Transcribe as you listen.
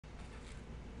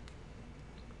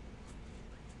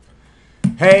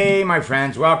Hey, my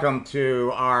friends, welcome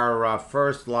to our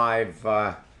first live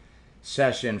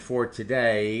session for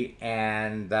today.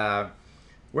 And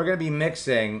we're going to be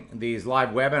mixing these live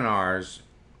webinars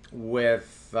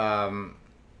with some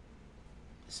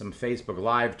Facebook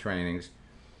Live trainings.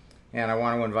 And I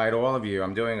want to invite all of you.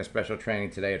 I'm doing a special training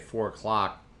today at 4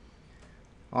 o'clock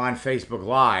on Facebook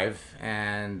Live.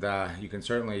 And you can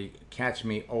certainly catch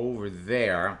me over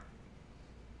there.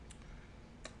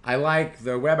 I like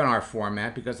the webinar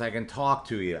format because I can talk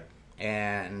to you,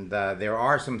 and there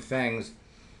are some things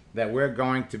that we're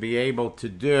going to be able to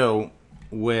do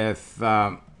with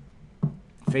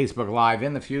Facebook Live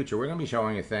in the future. We're going to be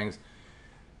showing you things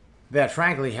that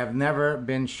frankly have never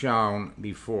been shown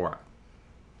before.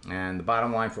 And the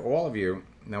bottom line for all of you,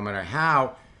 no matter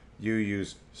how you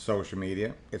use social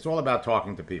media, it's all about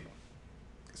talking to people.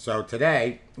 So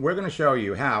today we're going to show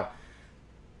you how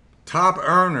top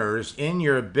earners in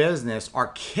your business are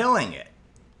killing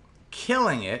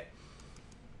it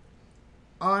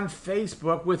on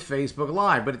Facebook with Facebook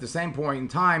Live. But at the same point in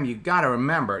time, you got to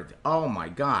remember, oh my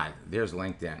God, there's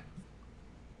LinkedIn.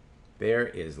 There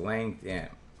is LinkedIn.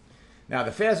 Now,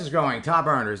 the fastest growing top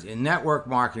earners in network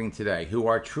marketing today who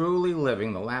are truly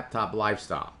living the laptop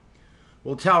lifestyle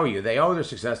will tell you they owe their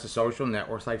success to social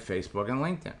networks like Facebook and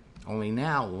LinkedIn. Only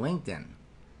now, LinkedIn,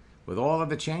 with all of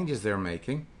the changes they're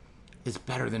making, is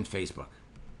better than Facebook.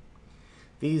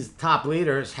 These top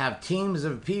leaders have teams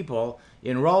of people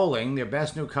enrolling their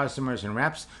best new customers and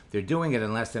reps. They're doing it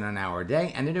in less than an hour a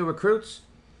day. And the new recruits,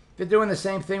 they're doing the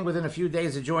same thing within a few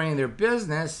days of joining their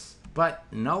business, but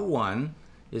no one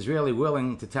is really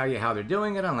willing to tell you how they're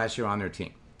doing it unless you're on their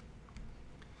team.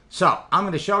 So I'm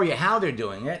going to show you how they're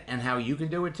doing it and how you can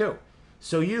do it too,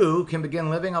 so you can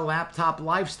begin living a laptop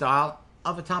lifestyle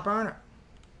of a top earner.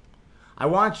 I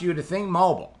want you to think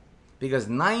mobile, because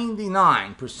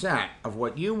 99% of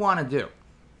what you want to do,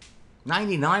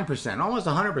 99%, almost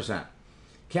 100%,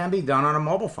 can be done on a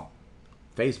mobile phone.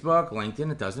 Facebook,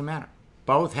 LinkedIn, it doesn't matter.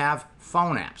 Both have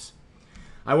phone apps.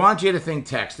 I want you to think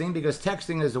texting, because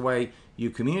texting is the way you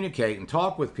communicate and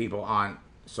talk with people on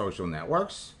social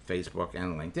networks, Facebook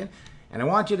and LinkedIn. And I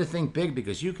want you to think big,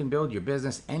 because you can build your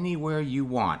business anywhere you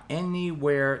want,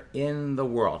 anywhere in the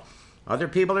world. Other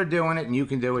people are doing it, and you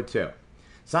can do it too.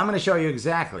 So I'm going to show you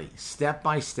exactly, step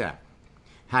by step,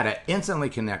 how to instantly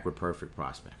connect with perfect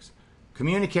prospects,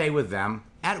 communicate with them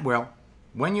at will,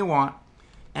 when you want,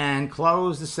 and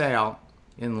close the sale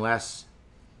in less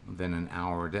than an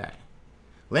hour a day.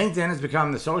 LinkedIn has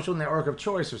become the social network of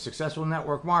choice for successful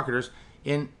network marketers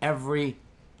in every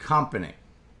company.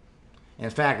 In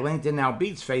fact, LinkedIn now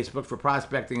beats Facebook for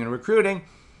prospecting and recruiting,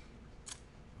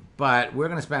 but we're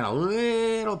going to spend a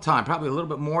little time, probably a little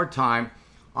bit more time,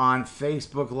 on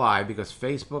Facebook Live, because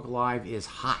Facebook Live is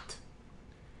hot.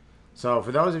 So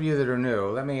for those of you that are new,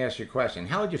 let me ask you a question.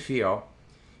 How would you feel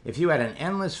if you had an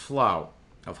endless flow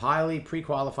of highly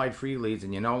pre-qualified free leads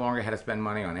and you no longer had to spend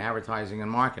money on advertising and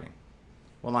marketing?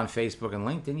 Well, on Facebook and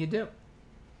LinkedIn, you do.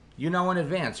 You know in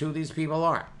advance who these people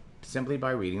are simply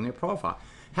by reading their profile.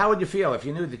 How would you feel if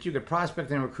you knew that you could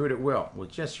prospect and recruit at will with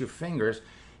just your fingers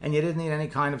and you didn't need any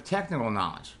kind of technical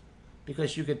knowledge?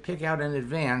 Because you could pick out in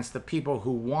advance the people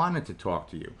who wanted to talk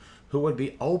to you, who would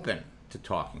be open to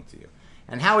talking to you.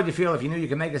 And how would you feel if you knew you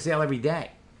could make a sale every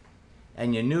day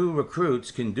and your new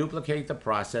recruits can duplicate the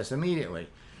process immediately?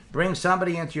 Bring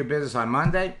somebody into your business on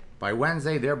Monday. By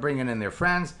Wednesday, they're bringing in their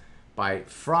friends. By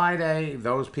Friday,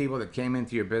 those people that came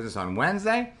into your business on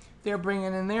Wednesday, they're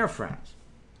bringing in their friends.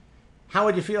 How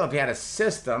would you feel if you had a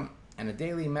system and a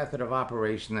daily method of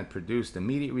operation that produced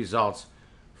immediate results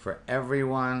for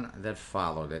everyone that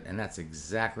followed it? And that's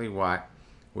exactly what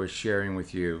we're sharing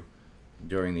with you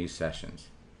during these sessions.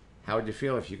 How would you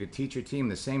feel if you could teach your team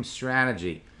the same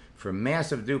strategy for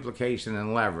massive duplication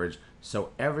and leverage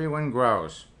so everyone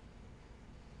grows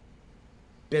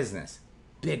business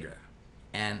bigger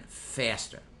and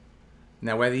faster?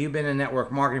 Now, whether you've been in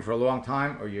network marketing for a long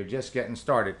time or you're just getting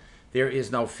started, there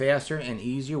is no faster and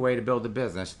easier way to build a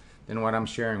business than what I'm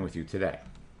sharing with you today.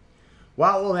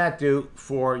 What will that do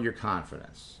for your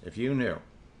confidence? If you knew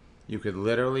you could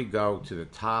literally go to the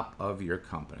top of your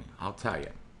company, I'll tell you.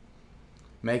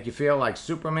 Make you feel like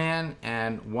Superman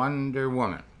and Wonder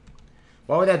Woman.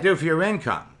 What would that do for your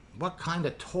income? What kind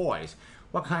of toys,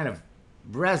 what kind of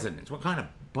residence, what kind of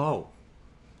boat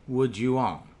would you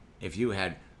own if you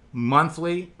had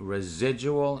monthly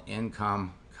residual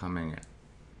income coming in?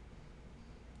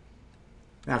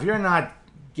 Now, if you're not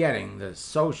getting the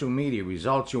social media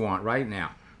results you want right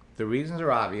now, the reasons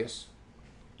are obvious,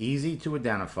 easy to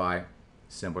identify,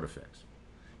 simple to fix.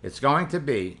 It's going to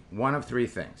be one of three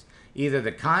things. Either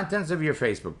the contents of your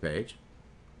Facebook page,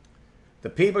 the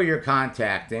people you're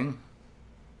contacting,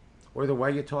 or the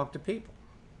way you talk to people.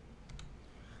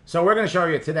 So we're going to show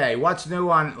you today what's new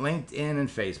on LinkedIn and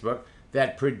Facebook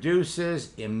that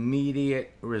produces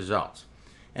immediate results.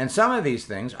 And some of these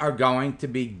things are going to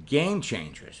be game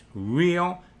changers,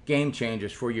 real game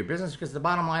changers for your business, because the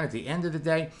bottom line at the end of the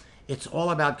day, it's all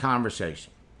about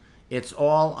conversation. It's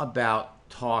all about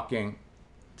talking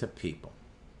to people.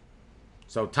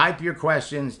 So type your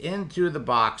questions into the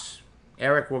box.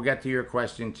 Eric will get to your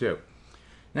question too.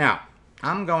 Now,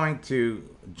 I'm going to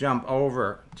jump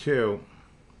over to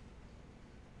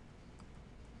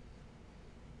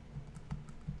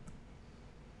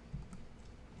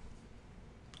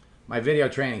my video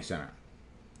training center.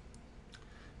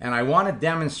 And I want to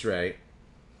demonstrate,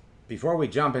 before we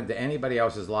jump into anybody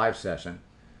else's live session,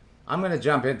 I'm going to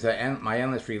jump into my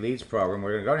Endless Free Leads program.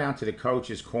 We're going to go down to the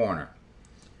Coach's Corner,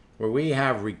 where we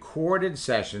have recorded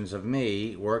sessions of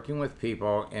me working with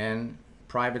people in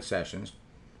private sessions.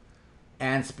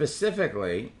 And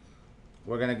specifically,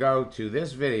 we're going to go to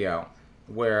this video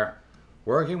where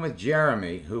working with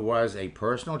Jeremy, who was a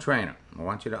personal trainer. I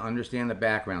want you to understand the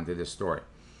background to this story.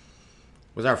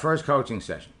 Was our first coaching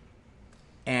session.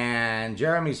 And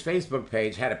Jeremy's Facebook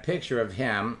page had a picture of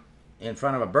him in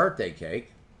front of a birthday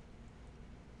cake.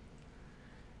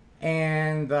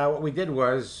 And what we did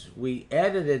was we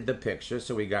edited the picture,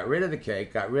 so we got rid of the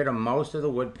cake, got rid of most of the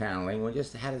wood paneling. We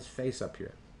just had his face up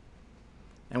here.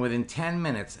 And within 10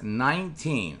 minutes,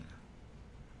 19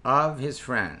 of his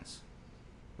friends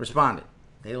responded.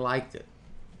 They liked it.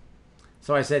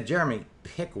 So I said, Jeremy,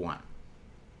 pick one.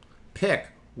 Pick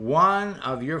one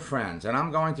of your friends, and I'm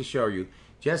going to show you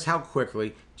just how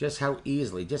quickly, just how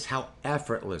easily, just how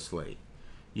effortlessly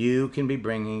you can be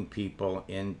bringing people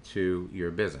into your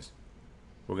business.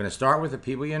 We're going to start with the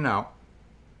people you know,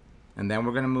 and then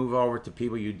we're going to move over to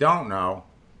people you don't know,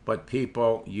 but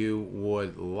people you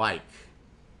would like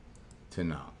to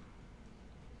know.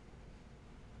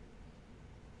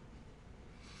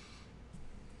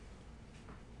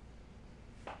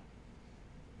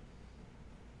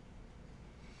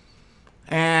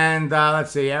 And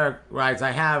let's see, Eric writes,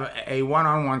 I have a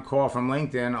one-on-one call from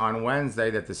LinkedIn on Wednesday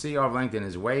that the CEO of LinkedIn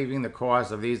is waiving the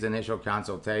cost of these initial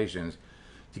consultations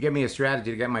to give me a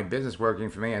strategy to get my business working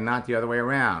for me and not the other way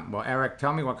around. Well, Eric,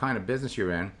 tell me what kind of business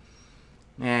you're in,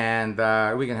 and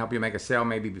we can help you make a sale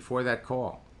maybe before that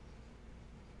call.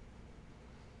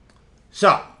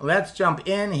 So let's jump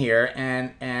in here,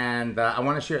 and I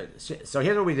want to share. So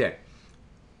here's what we did.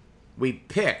 We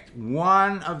picked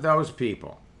one of those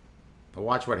people. But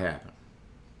watch what happened.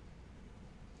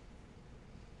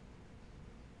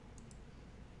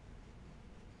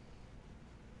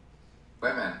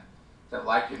 Women that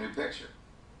like your new picture.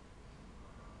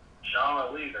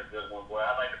 Shauna Lee's a good one, boy.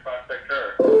 I'd like to prospect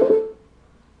her.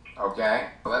 Okay,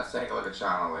 well, let's take a look at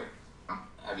Shauna Lee.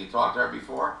 Have you talked to her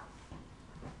before?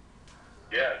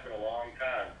 Yeah, it's been a long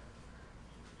time.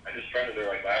 I just friended her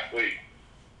like last week.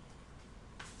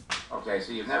 Okay,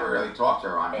 so you've never really talked to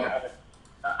her on here.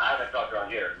 I haven't talked to her on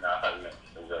here. No, I haven't.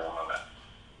 I don't know that.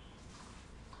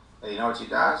 Hey, you know what she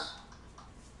does?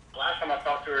 Last time I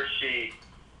talked to her, she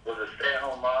was a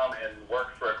stay-at-home mom and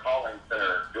worked for a calling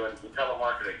center doing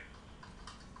telemarketing.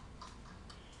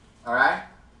 All right?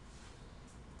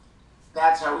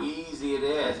 That's how easy it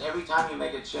is. Every time you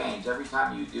make a change, every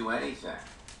time you do anything.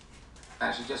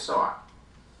 And she just saw it.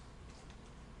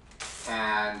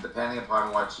 And depending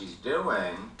upon what she's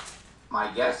doing, my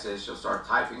guess is she'll start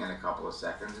typing in a couple of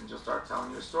seconds and she'll start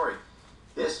telling you a story.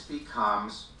 This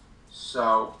becomes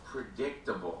so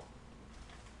predictable.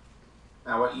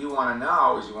 Now what you want to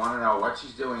know is you want to know what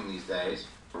she's doing these days.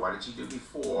 What did she do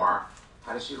before?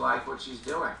 How does she like what she's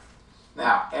doing?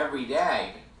 Now, every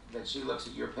day that she looks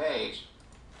at your page,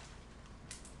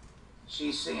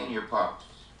 she's seeing your posts.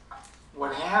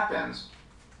 What happens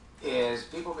is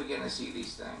people begin to see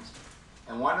these things.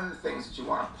 And one of the things that you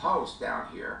want to post down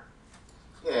here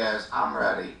is, I'm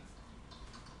ready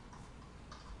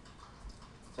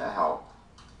to help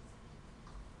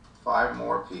 5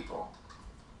 more people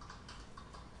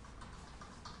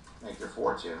make their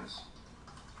fortunes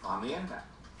on the internet.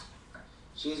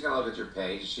 She's going to look at your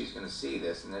page, she's going to see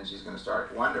this, and then she's going to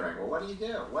start wondering, well, what do you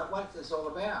do? What's this all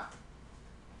about?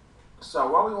 So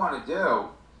what we want to do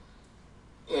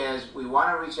is we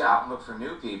want to reach out and look for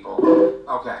new people.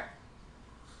 Okay.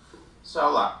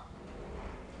 So look.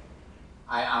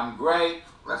 I'm great.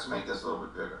 Let's make this a little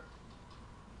bit bigger.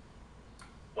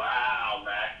 Wow,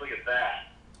 Max, look at that.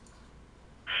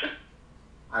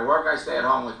 I stay at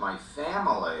home with my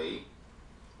family.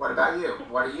 What about you?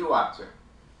 What are you up to?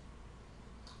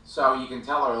 So you can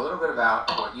tell her a little bit about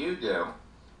what you do,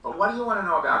 but what do you want to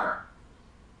know about her?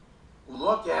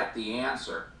 look at the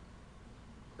answer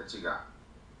that you got.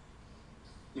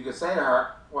 You could say to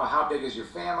her, well, how big is your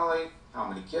family? How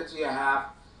many kids do you have?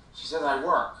 She says, I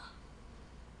work.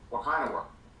 What kind of work?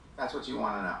 That's what you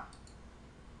want to know.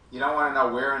 You don't want to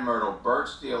know where in Myrtle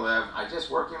Beach do you live. I just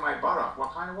working my butt off.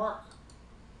 What kind of work?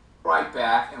 Right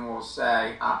back and we'll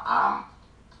say, I'm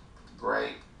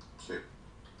grade 2.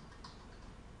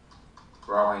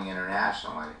 Growing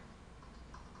internationally.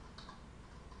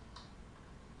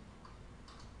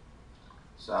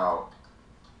 So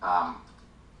I'm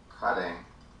cutting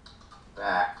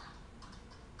back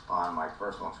on my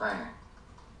personal training.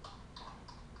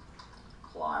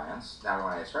 Clients. Now we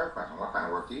want to ask her a question. What kind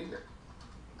of work do you do?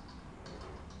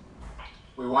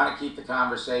 We want to keep the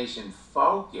conversation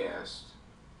focused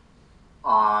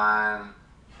on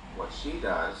what she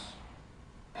does.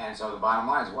 And so the bottom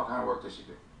line is, what kind of work does she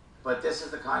do? But this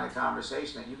is the kind of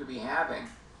conversation that you could be having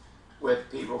with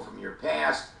people from your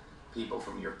past, people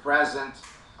from your present,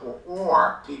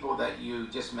 or people that you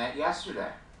just met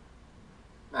yesterday.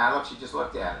 Now look, she just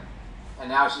looked at it. And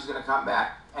now she's going to come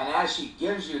back. And as she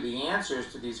gives you the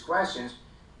answers to these questions,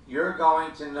 you're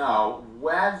going to know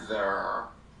whether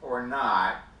or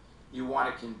not you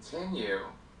want to continue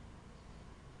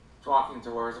talking to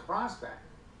her as a prospect.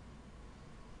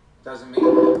 Doesn't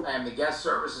mean I am the guest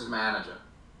services manager.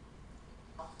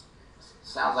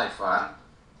 Sounds like fun.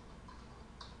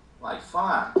 Like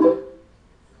fun.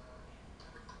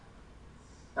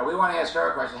 Now we want to ask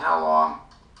her a question. How long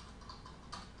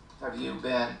have you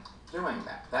been doing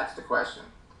that? That's the question.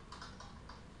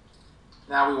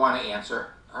 Now we want to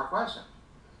answer her question.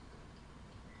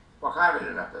 What kind of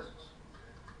internet business?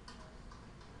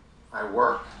 I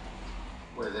work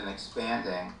with an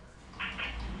expanding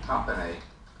company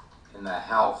in the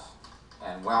health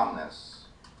and wellness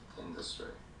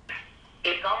industry.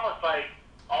 It's almost like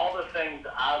all the things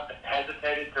I've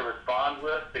hesitated to respond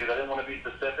with because I didn't want to be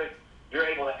specific, you're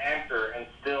able to answer and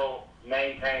still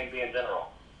maintain being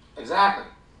general. Exactly.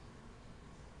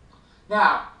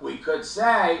 Now, we could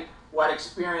say, what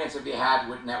experience have you had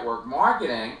with network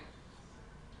marketing?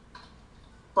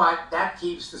 But that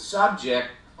keeps the subject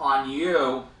on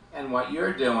you and what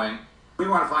you're doing. We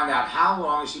want to find out, how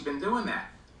long has she been doing that?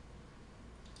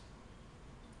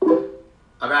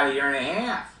 About 1.5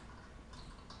 years.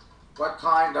 What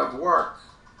kind of work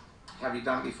have you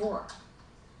done before?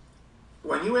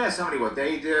 When you ask somebody what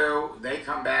they do, they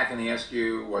come back and they ask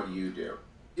you what you do.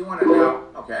 You want to know,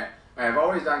 okay, I've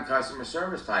always done customer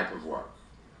service type of work.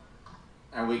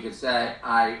 And we could say,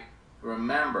 I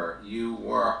remember you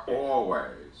were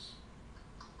always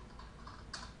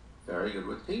very good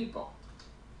with people.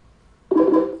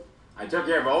 I took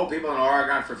care of old people in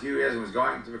Oregon for a few years and was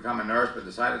going to become a nurse, but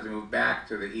decided to move back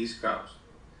to the East Coast.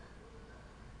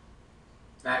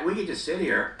 Now, we could just sit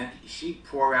here and she'd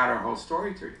pour out her whole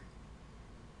story to you.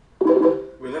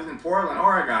 We lived in Portland,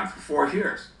 Oregon for 4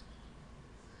 years.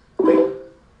 We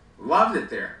loved it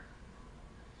there.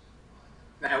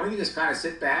 Now, we can just kind of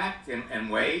sit back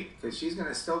and wait, because she's going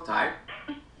to still type.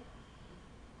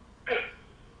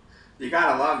 You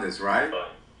got to love this, right?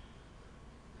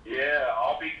 Yeah,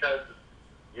 all because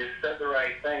you said the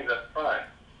right things up front.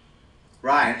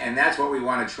 Right, and that's what we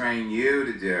want to train you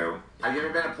to do. Have you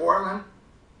ever been to Portland?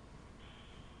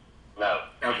 No.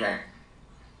 Okay.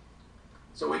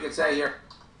 So we could say here,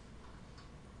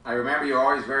 I remember you're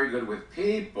always very good with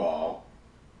people.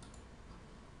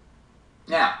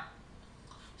 Now,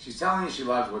 she's telling you she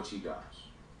loves what she does.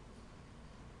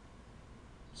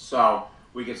 So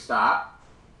we could stop.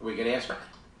 We could ask her,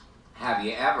 have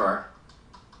you ever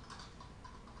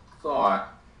thought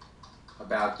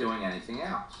about doing anything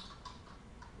else?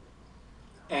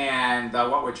 And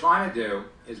what we're trying to do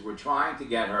is we're trying to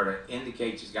get her to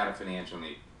indicate she's got a financial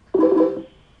need.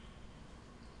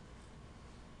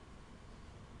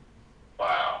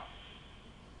 Wow.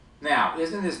 Now,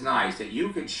 isn't this nice that you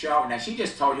could show, now she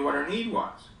just told you what her need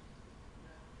was.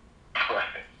 Right.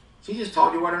 She just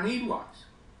told you what her need was.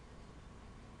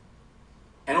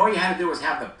 And all you had to do was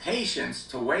have the patience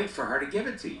to wait for her to give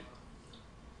it to you.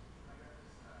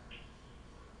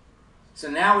 So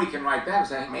now we can write back and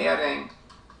say, I'm adding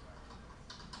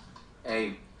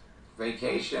a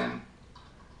vacation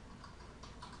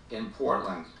in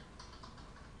Portland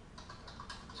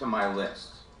to my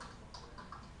list.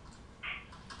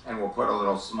 And we'll put a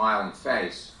little smiling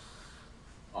face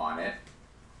on it.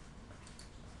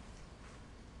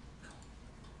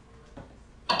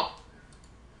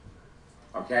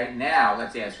 Okay, now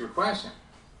let's ask you a question.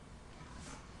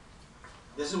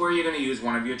 This is where you're going to use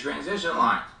one of your transition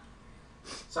lines.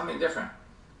 Something different.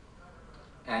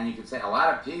 And you could say, a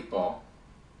lot of people,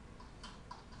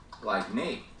 like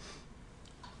me,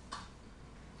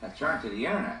 have turned to the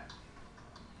internet,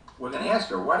 we're going to ask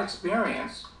her, what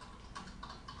experience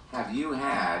have you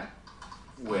had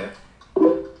with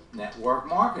network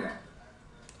marketing?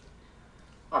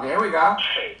 Okay, here we go.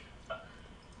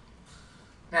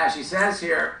 Now, she says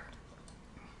here,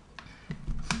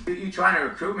 you trying to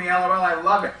recruit me, LOL? I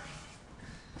love it.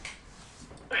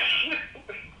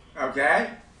 Okay?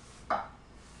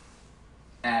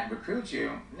 And recruit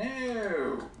you?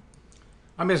 No.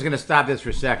 I'm just going to stop this for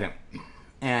a second.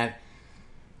 And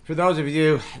for those of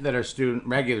you that are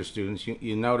regular students,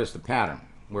 you notice the pattern.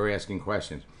 We're asking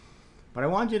questions. But I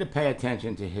want you to pay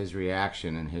attention to his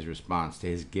reaction and his response, to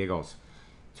his giggles,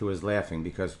 to his laughing,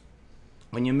 because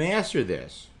when you master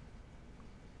this,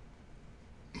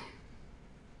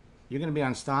 you're going to be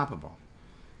unstoppable.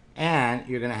 And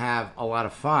you're going to have a lot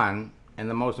of fun. And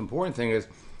the most important thing is,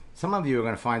 some of you are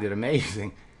going to find it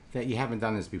amazing that you haven't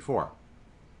done this before.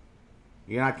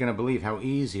 You're not going to believe how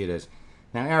easy it is.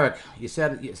 Now, Eric, you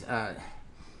said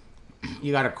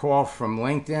you got a call from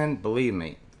LinkedIn. Believe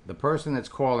me, the person that's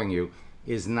calling you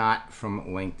is not from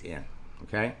LinkedIn,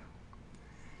 okay?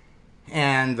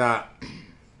 And so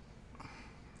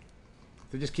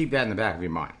just keep that in the back of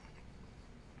your mind.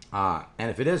 And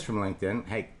if it is from LinkedIn,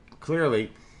 hey,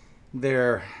 clearly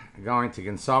they're going to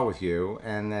consult with you,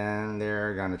 and then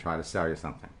they're going to try to sell you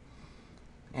something.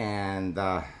 And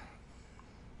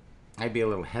I'd be a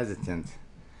little hesitant.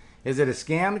 Is it a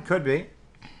scam? It could be.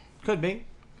 Could be.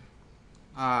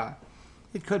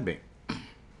 It could be.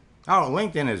 Oh,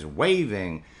 LinkedIn is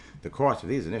waiving the cost of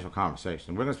these initial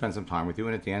conversations. We're going to spend some time with you,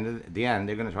 and at the end,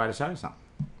 they're going to try to sell you something.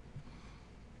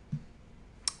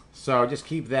 So just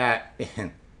keep that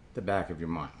in the back of your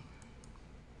mind.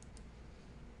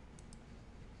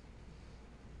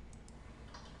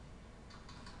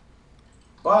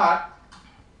 But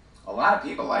a lot of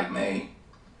people like me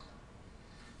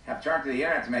have turned to the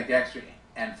internet to make extra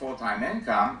and full-time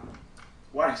income.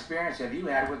 What experience have you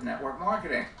had with network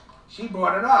marketing? She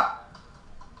brought it up.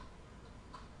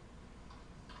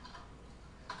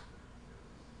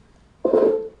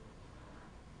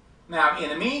 Now, in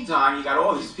the meantime, you got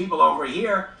all these people over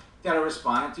here that are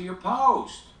responding to your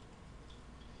post.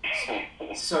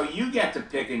 So you get to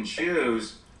pick and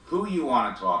choose who you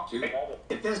want to talk to.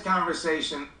 If this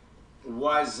conversation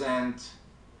wasn't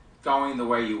going the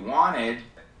way you wanted,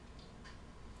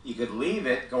 you could leave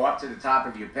it, go up to the top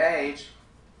of your page,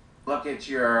 look at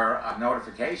your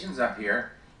notifications up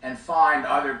here, and find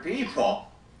other people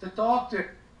to talk to,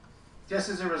 just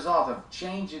as a result of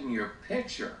changing your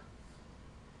picture.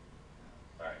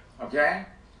 Okay?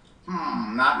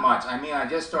 Not much. I mean, I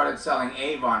just started selling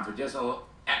Avon for just a little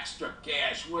extra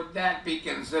cash. Would that be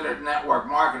considered network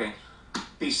marketing?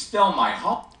 Be still my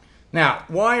home. Now,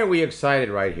 why are we excited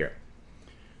right here?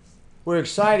 We're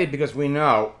excited because we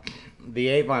know the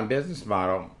Avon business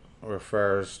model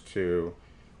refers to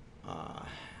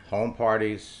home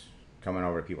parties, coming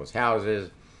over to people's houses,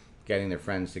 getting their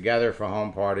friends together for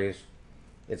home parties.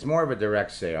 It's more of a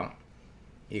direct sale.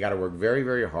 You got to work very,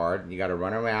 very hard. You got to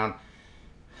run around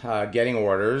getting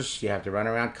orders. You have to run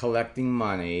around collecting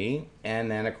money.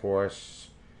 And then, of course,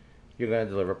 you're going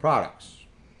to deliver products.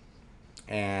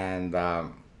 And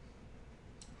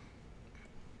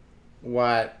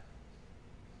what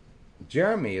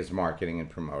Jeremy is marketing and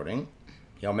promoting,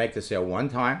 he'll make the sale one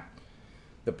time.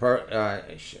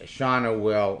 Shauna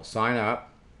will sign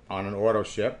up on an auto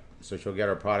ship, so she'll get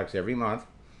her products every month.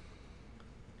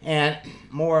 And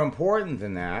more important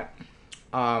than that,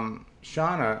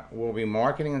 Shauna will be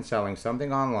marketing and selling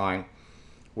something online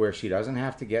where she doesn't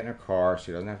have to get in her car,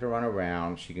 she doesn't have to run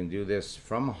around. She can do this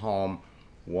from home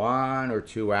 1 or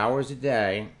 2 hours a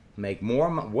day, make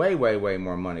way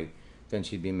more money than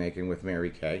she'd be making with Mary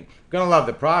Kay. Gonna love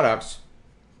the products.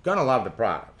 Gonna love the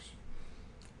products.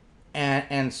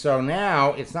 And so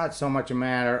now it's not so much a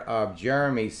matter of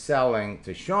Jeremy selling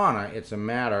to Shauna, it's a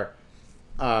matter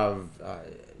of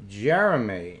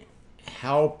Jeremy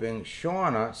helping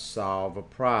Shauna solve a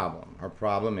problem. Her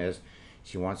problem is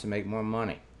she wants to make more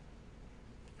money.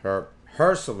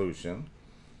 Her solution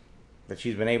that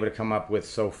she's been able to come up with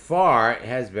so far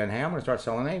has been, hey, I'm going to start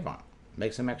selling Avon,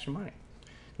 make some extra money.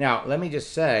 Now, let me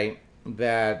just say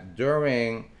that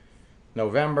during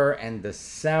November and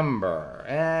December,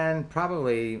 and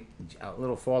probably a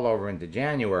little fall over into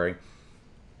January,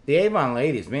 the Avon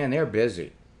ladies, man, they're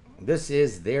busy. This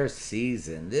is their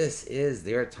season. This is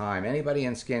their time. Anybody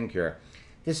in skincare,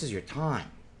 this is your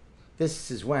time. This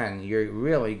is when you're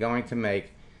really going to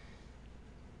make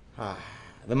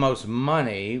the most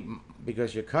money,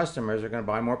 because your customers are going to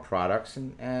buy more products,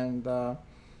 and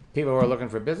people who are looking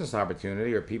for business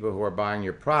opportunity, or people who are buying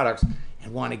your products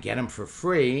and want to get them for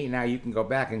free. Now you can go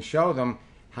back and show them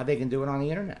how they can do it on the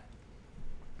internet.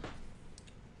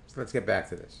 So let's get back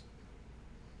to this.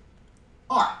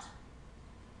 Art.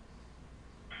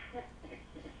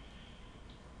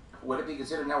 Would it be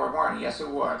considered network marketing? Yes, it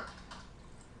would.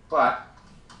 But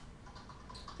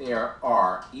there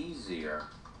are easier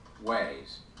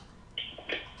ways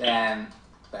than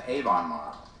the Avon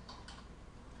model.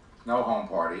 No home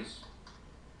parties.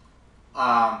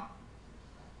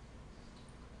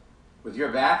 With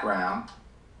your background,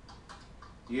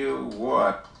 you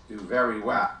would do very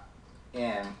well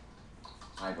in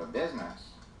type of business,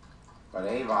 but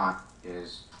Avon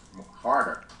is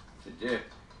harder to do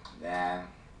than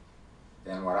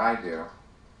what I do.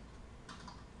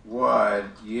 Would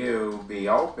you be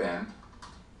open,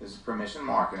 this is permission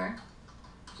marketing,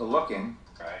 to looking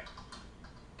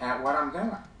at what I'm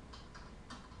doing?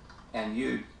 And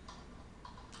you'd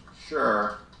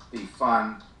sure be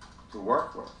fun to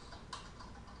work with.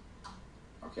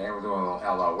 Okay, we'll do a little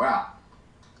LOL.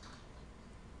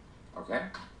 Okay,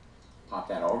 pop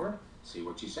that over, see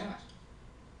what she says.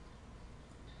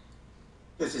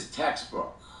 This is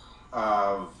textbook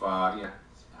of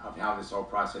of how this whole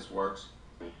process works.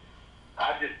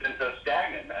 I've just been so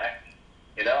stagnant, Max.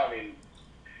 You know, I mean,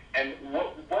 and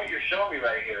what you're showing me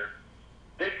right here,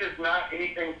 this is not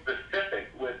anything specific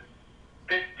with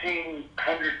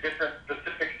 1,500 different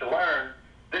specifics to learn.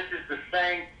 This is the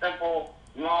same simple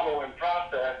model and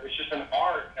process. It's just an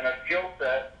art and a skill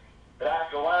set that I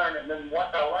have to learn, and then once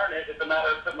I learn it, it's a matter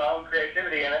of putting my own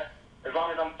creativity in it, as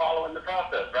long as I'm following the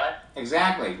process, right?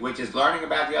 Exactly, which is learning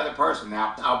about the other person.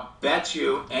 Now, I'll bet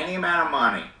you any amount of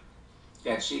money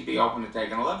that she'd be open to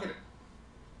taking a look at it.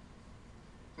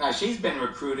 Now, she's been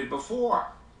recruited before.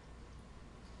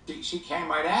 She came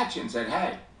right at you and said,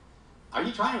 hey, are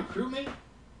you trying to recruit me?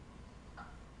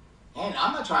 And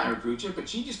I'm not trying to recruit you, but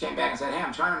she just came back and said, hey,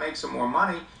 I'm trying to make some more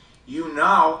money. You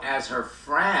know, as her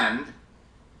friend,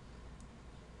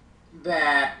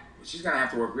 that she's going to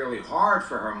have to work really hard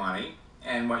for her money,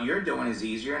 and what you're doing is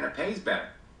easier and it pays better.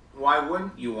 Why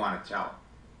wouldn't you want to tell her?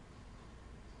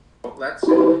 Well, let's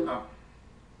see. Oh.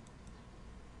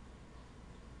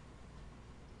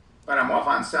 But I'm off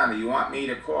on Sunday. You want me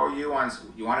to call you on?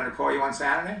 You wanted to call you on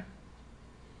Saturday?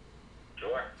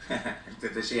 Sure.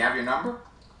 Does she have your number?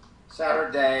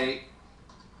 Saturday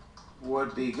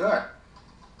would be good.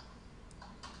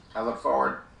 I look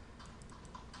forward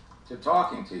to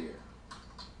talking to you.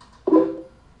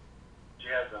 She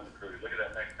has been recruited. Look at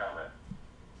that next comment.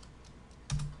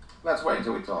 Let's wait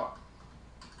until we talk.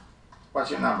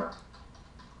 What's your number?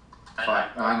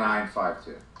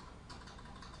 9952.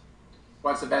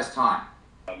 What's the best time?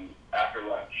 After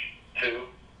lunch. 2.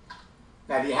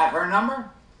 Now, do you have her number?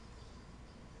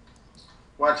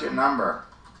 What's your number?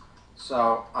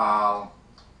 So I'll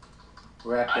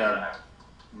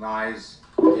recognize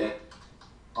it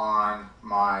on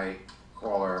my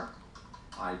caller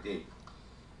ID.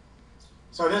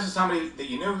 So this is somebody that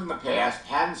you knew in the past,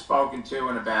 hadn't spoken to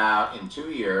in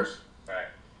 2 years. Right.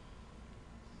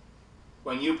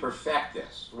 When you perfect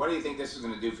this, what do you think this is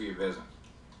going to do for your business?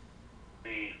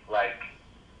 Be like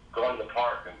going to the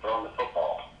park and throwing the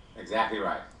football. Exactly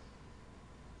right.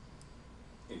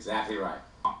 Exactly right.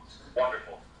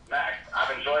 Wonderful. Max,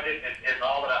 I've enjoyed it. It's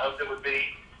all that I hoped it would be,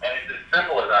 and it's as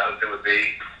simple as I hoped it would be,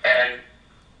 and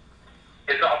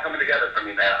it's all coming together for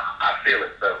me, man. I feel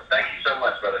it. So thank you so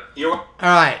much, brother. All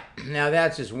right. Now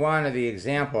that's just one of the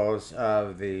examples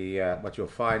of the what you'll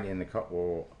find in the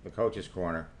coach's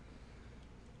corner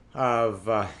of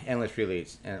endless free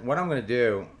leads. And what I'm going to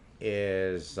do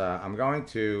is I'm going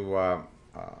to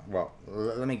well,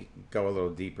 let me go a little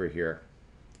deeper here.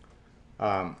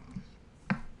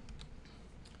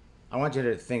 I want you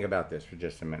to think about this for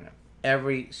just a minute.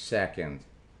 Every second,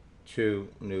 2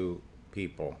 new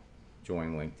people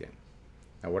join LinkedIn.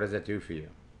 Now, what does that do for you?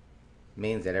 It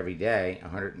means that every day,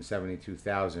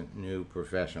 172,000 new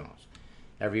professionals.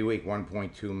 Every week,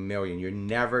 1.2 million. You're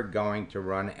never going to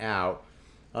run out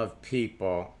of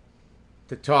people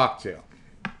to talk to.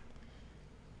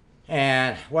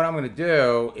 And what I'm going to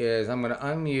do is I'm going to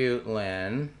unmute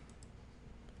Lynn,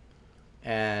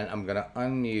 and I'm going to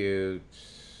unmute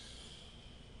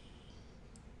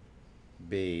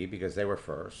B because they were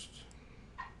first.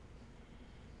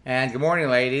 And good morning,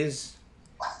 ladies.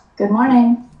 Good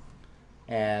morning.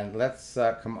 And let's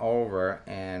come over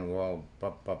and we'll,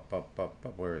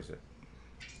 where is it?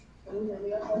 We're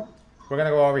going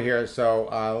to go over here.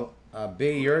 So,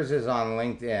 B, yours is on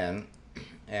LinkedIn,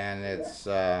 and it's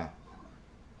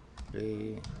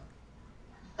B.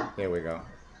 There we go.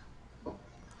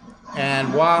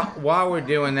 And while we're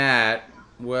doing that,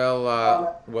 we'll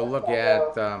look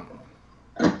at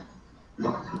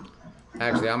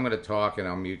Actually, I'm going to talk and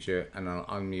I'll mute you and I'll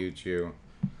unmute you.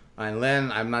 And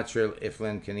Lynn, I'm not sure if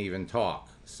Lynn can even talk.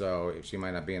 So if she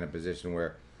might not be in a position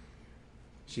where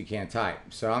she can't type.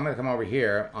 So I'm going to come over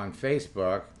here on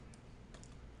Facebook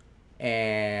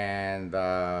and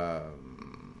going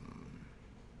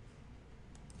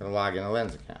to log into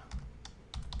Lynn's account.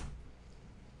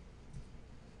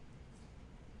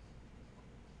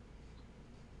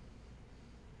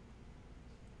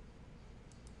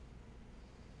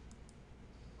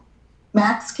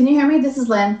 Max, can you hear me? This is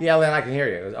Lynn. Yeah, Lynn, I can hear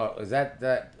you. Oh, is that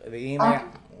the email?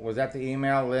 Was that the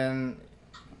email, Lynn?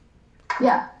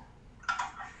 Yeah.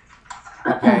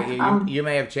 Okay, you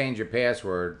may have changed your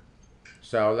password.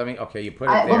 So let me, okay, you put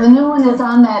it there. Well, the new one is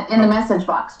on that in the message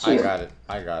box too. I got it.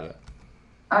 I got it.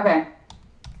 Okay.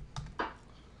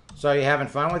 So you having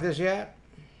fun with this yet?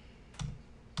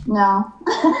 No.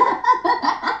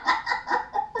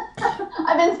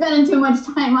 I've been spending too much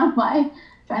time on trying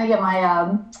to get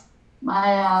my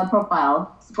my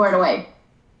profile squared away.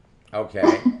 Okay.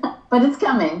 But it's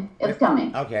coming. It's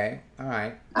coming. Okay. All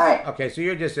right. All right. Okay, so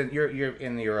you're just you're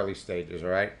in the early stages, all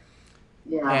right?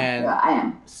 Yeah, And yeah, I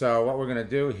am. So what we're gonna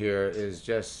do here is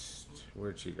just,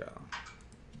 where'd she go?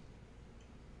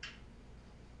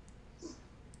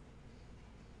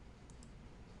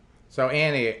 So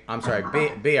Annie, I'm sorry,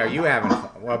 B, are you having fun?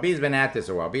 Well, B's been at this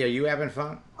a while. B, are you having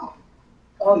fun?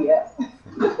 Oh yeah.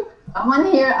 I want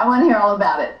to hear all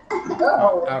about it.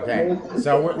 Okay.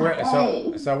 So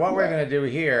so what we're gonna do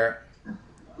here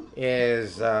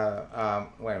is wait a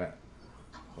minute.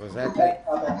 Was that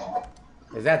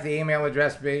is that the email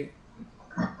address, B?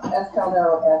 That's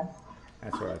Caldero, yes.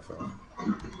 That's what I thought.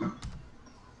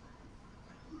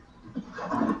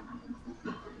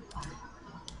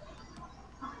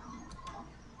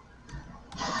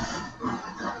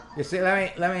 You see,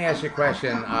 let me ask you a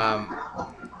question.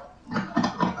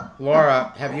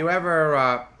 Laura, have you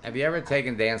ever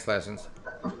taken dance lessons?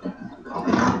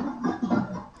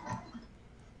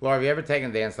 Laura, have you ever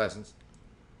taken dance lessons?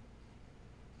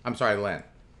 I'm sorry, Lynn.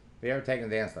 Have you ever taken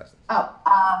dance lessons? Oh,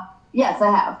 yes, I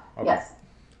have. Okay. Yes.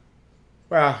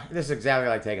 Well, this is exactly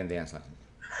like taking dance lessons.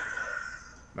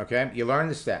 Okay, you learn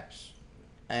the steps,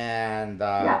 and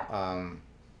Lynn,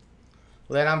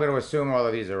 I'm going to assume all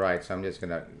of these are right, so I'm just going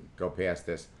to go past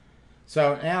this.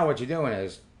 So now what you're doing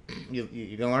is you're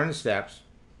going to learn the steps.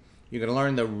 You're going to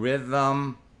learn the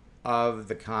rhythm of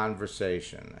the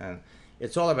conversation, and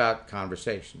it's all about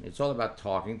conversation. It's all about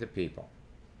talking to people.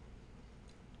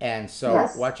 And so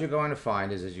what you're going to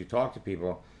find is as you talk to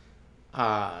people,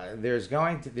 there's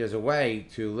a way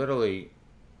to literally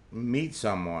meet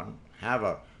someone, have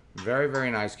a very, very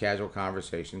nice casual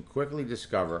conversation, quickly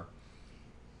discover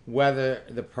whether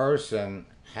the person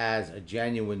has a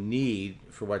genuine need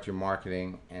for what you're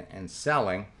marketing and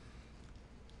selling.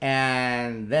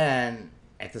 And then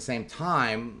at the same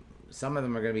time, some of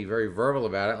them are going to be very verbal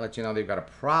about it, let you know they've got a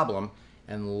problem.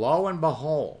 And lo and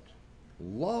behold,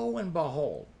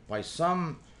 by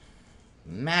some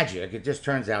magic, it just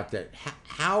turns out that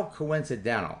how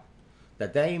coincidental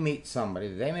that they meet somebody,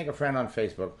 that they make a friend on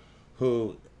Facebook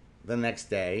who the next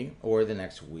day or the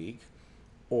next week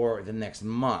or the next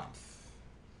month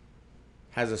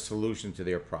has a solution to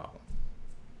their problem.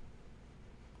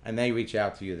 And they reach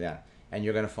out to you then. And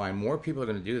you're going to find more people are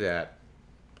going to do that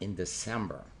in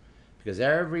December. Because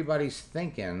everybody's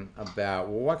thinking about,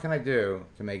 well, what can I do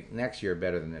to make next year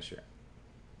better than this year?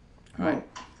 All right.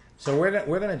 So we're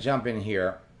going to jump in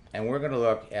here, and we're going to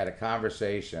look at a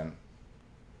conversation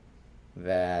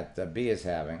that B is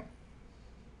having.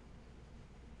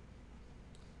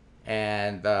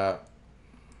 And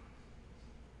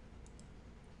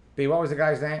B, what was the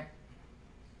guy's name?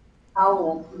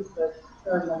 Howland. He's the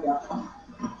third one.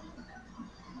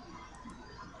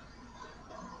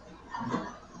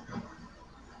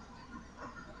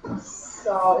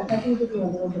 So if I can give you a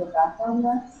little bit of background,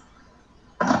 Max.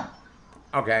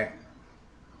 Okay.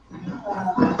 So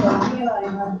me and I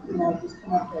have, just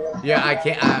come up there. Yeah, I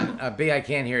can't. B, I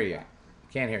can't hear you.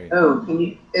 Can't hear you. Oh, can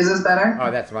you? Is this better? Oh,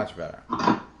 that's much better.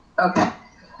 Okay.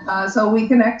 So we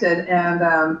connected, and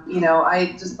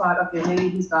I just thought, okay, maybe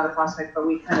he's not a prospect, but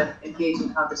we kind of engaged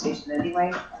in conversation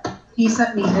anyway. He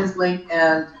sent me his link,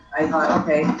 and I thought,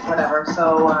 okay, whatever.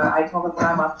 So I told him what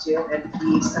I'm up to,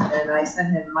 and I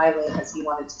sent him my link as he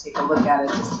wanted to take a look at it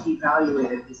just to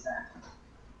evaluate it, he said.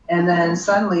 And then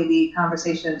suddenly the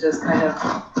conversation just kind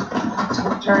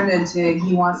of turned into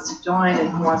he wants to join and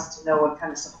he wants to know what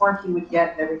kind of support he would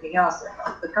get and everything else.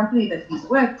 The company that he's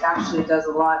with actually does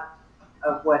a lot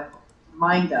of what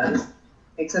mine does,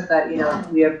 except that,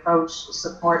 we approach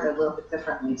support a little bit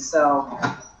differently. So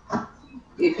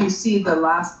if you see the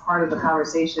last part of the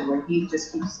conversation where he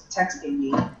just keeps texting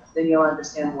me, then you'll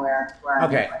understand where I'm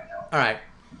Okay. at right now. All right.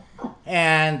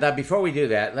 And before we do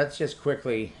that, let's just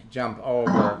quickly jump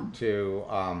over to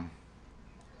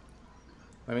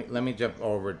let me jump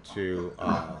over to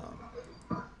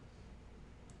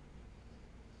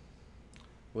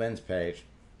Lynn's page,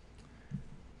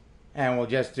 and we'll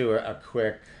just do a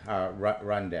quick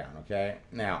rundown. Okay.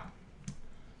 Now,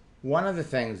 one of the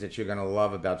things that you're going to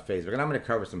love about Facebook, and I'm going to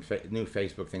cover some new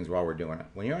Facebook things while we're doing it.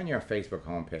 When you're on your Facebook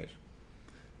homepage,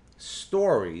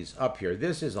 stories up here.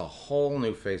 This is a whole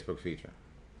new Facebook feature.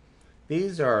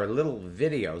 These are little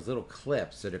videos, little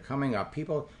clips that are coming up.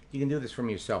 People, you can do this from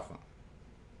your cell phone.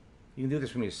 You can do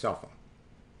this from your cell phone.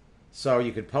 So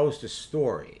you could post a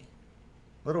story,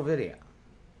 little video.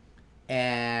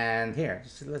 And here,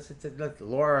 just let's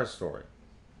Laura's story.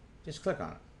 Just click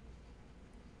on it.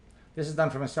 This is done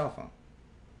from a cell phone.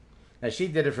 Now she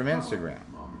did it from Instagram.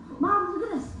 Mom,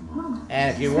 look at this. Mom.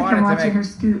 And if you Look, wanted I'm to watching make her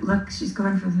scoot. Look, she's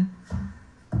going for the.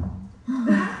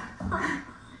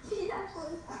 She's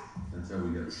actually. That's how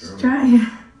we got She's trying.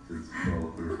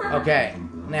 okay,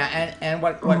 now and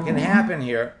what can happen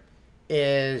here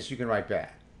is you can write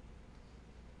back.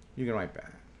 You can write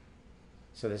back.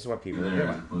 So this is what people are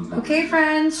doing. Okay,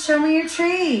 friends, show me your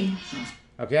tree.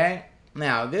 Okay?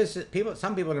 Now, this is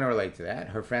some people are going to relate to that.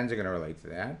 Her friends are going to relate to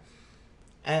that.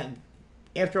 And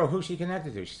after all, who's she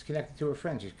connected to? She's connected to her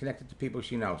friends. She's connected to people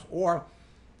she knows. Or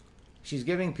she's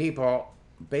giving people,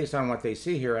 based on what they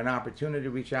see here, an opportunity to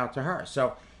reach out to her.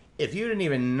 So if you didn't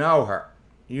even know her,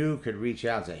 you could reach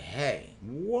out and say, hey,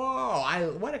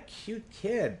 whoa, what a cute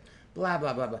kid, blah,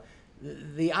 blah, blah, blah.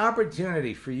 The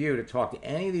opportunity for you to talk to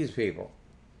any of these people,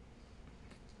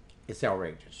 it's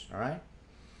outrageous, all right?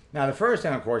 Now, the first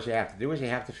thing, of course, you have to do is you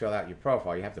have to fill out your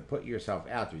profile. You have to put yourself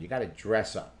out there. You got to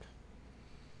dress up,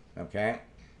 okay?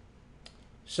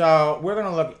 So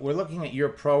we're looking at your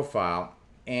profile,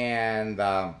 and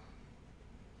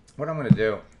what I'm going to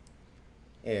do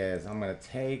is I'm going to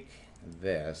take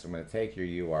this. I'm going to take your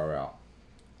URL,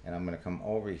 and I'm going to come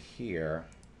over here,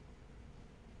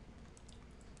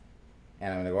 and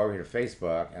I'm going to go over here to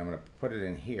Facebook, and I'm going to put it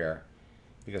in here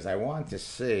because I want to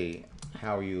see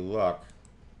how you look.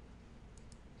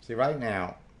 See, right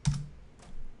now,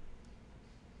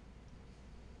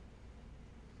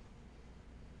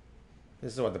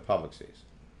 this is what the public sees.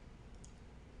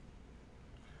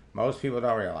 Most people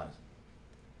don't realize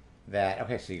that,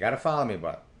 okay, so you got to follow me,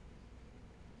 bud.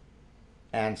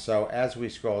 And so as we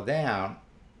scroll down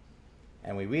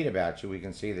and we read about you, we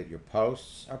can see that your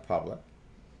posts are public.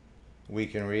 We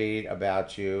can read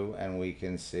about you and we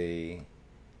can see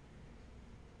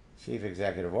Chief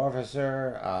Executive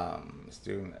Officer,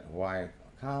 student at Hawaii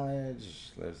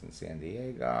College, lives in San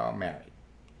Diego, married.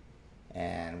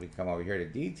 And we come over here to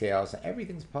details, and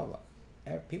everything's public.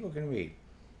 People can read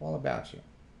all about you.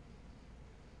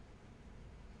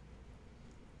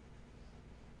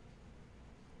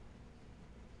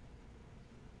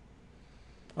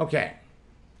 Okay.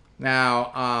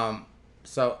 Now,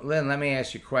 so Lynn, let me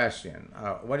ask you a question.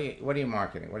 What are you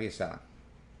marketing? What are you selling?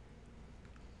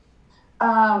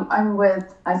 I'm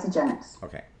with Isogenics.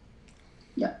 Okay.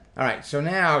 Yeah. All right. So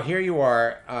now here you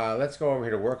are. Let's go over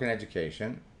here to work and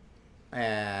education,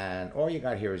 and all you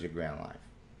got here is your grand life.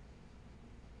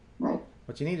 Right.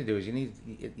 What you need to do is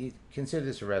you consider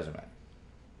this a resume.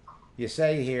 You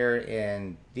say here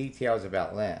in details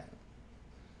about Lynn.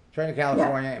 Trained in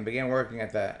California and began working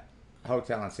at the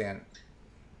hotel in San.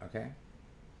 Okay.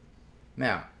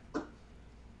 Now,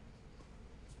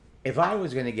 if I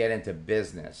was going to get into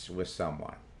business with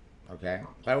someone, okay,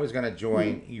 if I was going to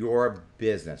join your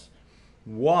business,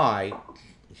 why,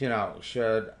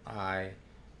 should I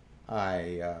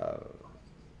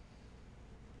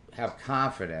have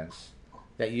confidence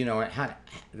that you know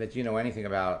anything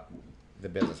about the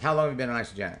business? How long have you been in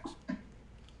Isogenics?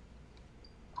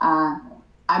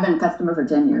 I've been a customer for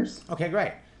 10 years. Okay,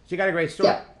 great. So you got a great story.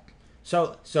 Yeah.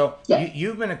 So Yeah.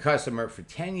 you've been a customer for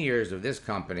 10 years of this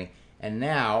company, and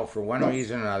now, for one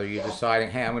reason or another, you're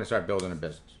deciding, hey, I'm going to start building a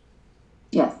business.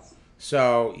 Yes.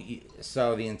 So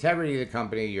the integrity of the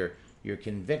company, your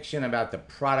conviction about the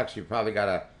products, you probably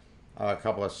got a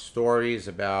couple of stories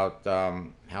about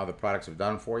how the products have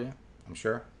done for you, I'm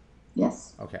sure?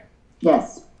 Yes. Okay.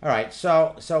 Yes. All right.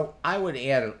 So I would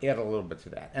add a little bit to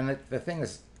that. And the thing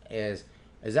is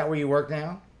that where you work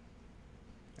now?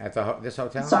 At this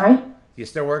hotel? Sorry? Do you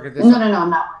still work at this? No, I'm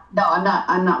not. No,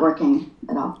 I'm not working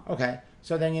at all. Okay.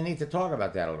 So then you need to talk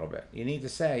about that a little bit. You need to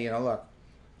say, look,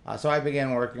 so I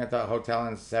began working at the hotel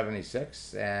in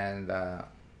 '76, and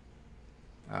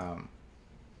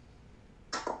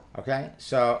Okay,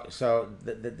 so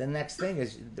the next thing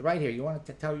is right here. You want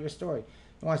to tell your story.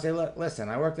 You want to say, look, listen,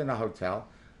 I worked in a hotel.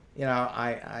 You know,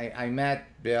 I met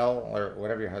Bill or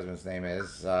whatever your husband's name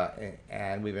is,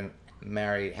 and we've been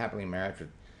married, happily married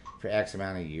for X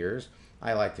amount of years.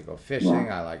 I like to go fishing.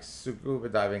 Yeah. I like scuba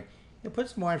diving. You put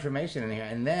some more information in here,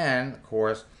 and then of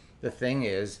course the thing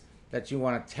is that you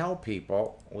want to tell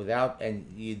people without, and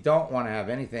you don't want to have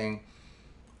anything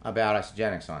about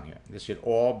Isogenics on here. This should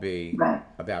all be Right.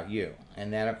 about you.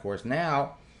 And then, of course,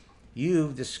 now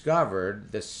you've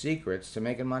discovered the secrets to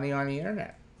making money on the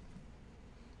internet.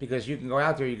 Because you can go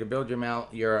out there, you can build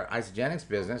your Isogenics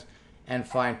business and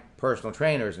find personal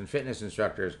trainers and fitness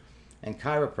instructors and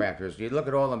chiropractors. You look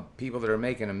at all the people that are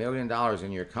making $1 million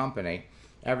in your company.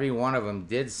 Every one of them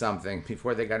did something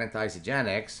before they got into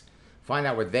Isogenics. Find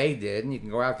out what they did, and you can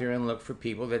go out there and look for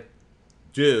people that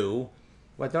do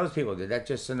what those people did. That's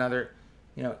just another,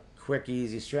 quick,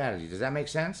 easy strategy. Does that make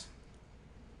sense?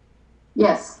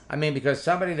 Yes. I mean, because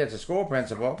somebody that's a school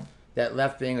principal that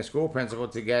left being a school principal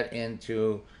to get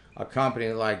into a company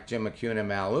like Jim McCune and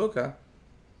Maluka,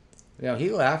 he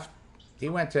left. He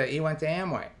went to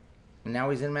Amway, and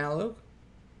now he's in Maluka.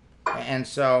 And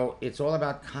so it's all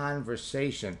about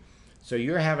conversation. So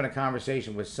you're having a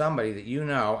conversation with somebody that you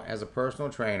know as a personal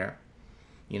trainer.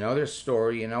 You know their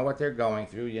story. You know what they're going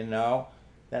through. You know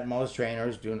that most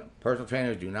personal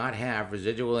trainers do not have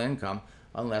residual income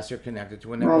unless they're connected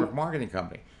to a network marketing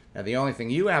company. Now, the only thing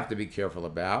you have to be careful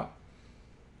about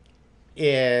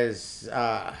is,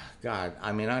 God,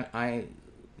 I mean, I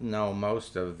know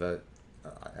most of the,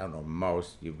 I don't know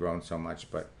most, you've grown so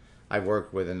much, but I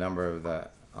worked with a number of the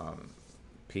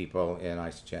people in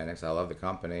Isogenics. I love the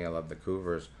company. I love the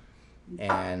Cougars.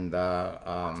 And,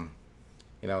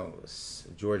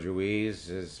 George Ruiz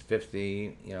is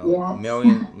 50, Yes.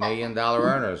 million dollar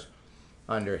earners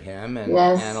under him, and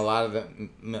Yes. and a lot of the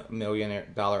 $1 million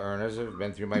earners have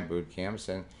been through my boot camps,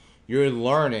 and you're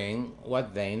learning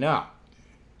what they know.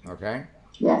 Okay.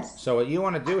 Yes. So what you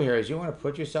want to do here is you want to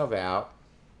put yourself out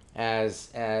as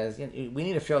we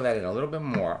need to fill that in a little bit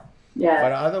more. Yeah.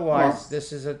 But otherwise,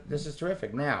 Yes. this is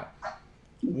terrific. Now,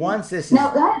 once this is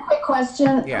Now, I have a quick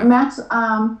question, Yeah. Max.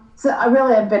 So I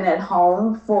really have been at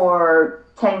home for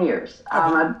 10 years.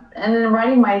 And in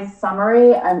writing my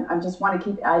summary, I just want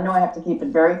to I know I have to keep it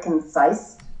very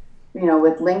concise,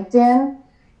 with LinkedIn.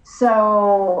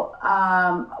 So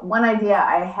one idea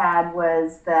I had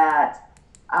was that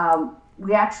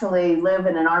we actually live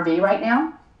in an RV right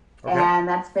now. Okay. And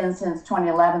that's been since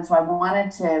 2011. So I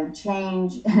wanted to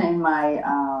change in my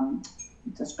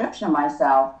description of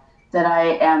myself that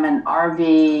I am an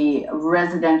RV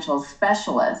residential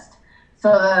specialist. So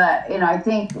that, I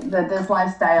think that this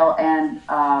lifestyle and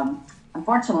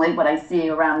unfortunately what I see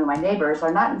around my neighbors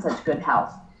are not in such good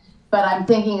health. But I'm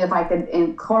thinking if I could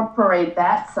incorporate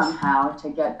that somehow to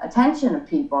get attention of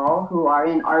people who are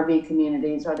in RV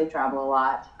communities or they travel a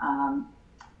lot.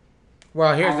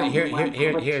 Well, What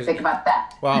do you think about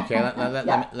that? Well, okay.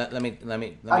 Yeah. Let me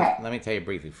Okay. tell you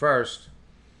briefly. First,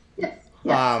 Yes.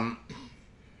 Yes.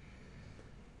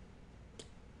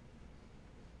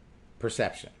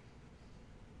 Perception.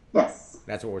 Yes.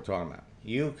 That's what we're talking about.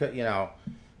 You could,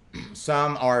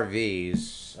 some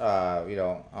RVs,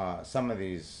 some of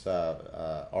these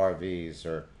RVs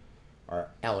are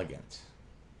elegant,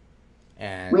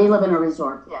 and We live in a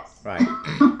resort. Yes. right,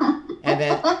 and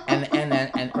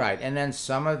then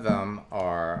some of them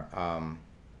are,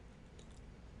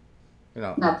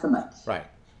 Not so much. right.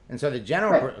 And so the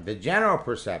general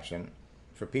perception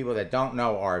for people that don't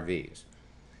know RVs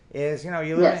is,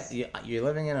 Yes. you're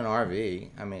living in an RV.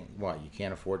 I mean, what, you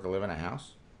can't afford to live in a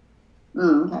house?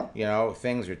 Okay.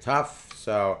 Things are tough,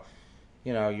 so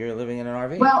you're living in an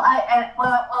RV. Well,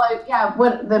 yeah.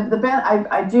 What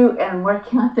I do, and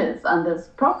working on this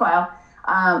profile,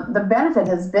 the benefit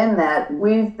has been that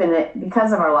we've been,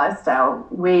 because of our lifestyle,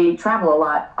 we travel a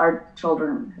lot. Our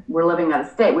children were living out of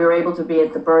state. We were able to be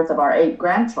at the birth of our 8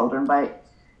 grandchildren by,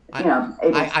 able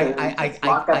to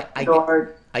lock up the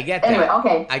door. I get Anyway, that.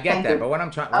 okay. I get thank that. you. But what I'm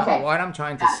trying Okay. what I'm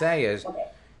trying to say is Okay.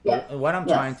 Yes. what I'm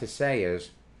Yes. trying to say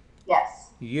is Yes.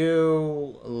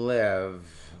 you live.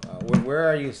 Where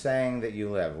are you saying that you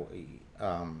live?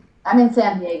 I'm in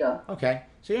San Diego. Okay,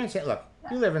 so you're in Look,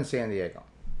 you live in San Diego.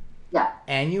 Yeah.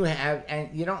 And you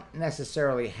don't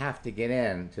necessarily have to get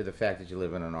into the fact that you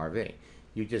live in an RV.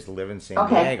 You just live in San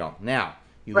Okay. Diego. Now,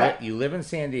 Right. you live in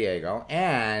San Diego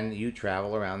and you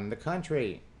travel around the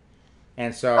country.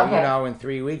 And so, Okay. in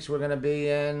 3 weeks we're going to be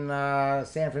in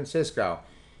San Francisco.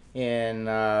 In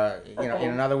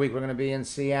another week we're going to be in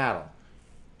Seattle.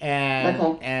 And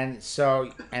Okay. and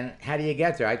so how do you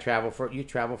get there? You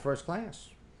travel first class.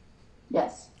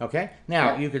 Yes. Okay?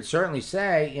 Now, Yeah. you could certainly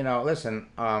say, listen,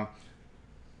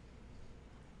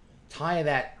 tie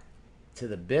that to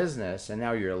the business, and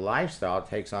now your lifestyle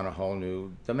takes on a whole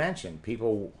new dimension.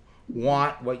 People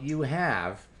want what you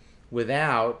have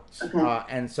without, Okay.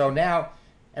 and so now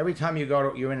every time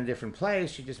you're in a different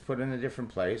place, you just put in a different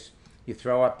place. You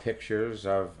throw up pictures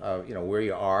of where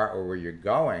you are or where you're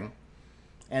going,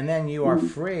 and then you are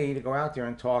free to go out there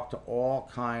and talk to all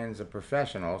kinds of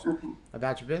professionals Okay.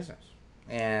 about your business.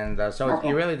 And so Okay.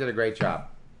 you really did a great job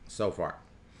so far.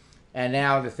 And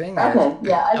now the thing is, Okay.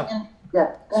 Yeah. oh,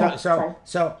 Yeah. Go so ahead.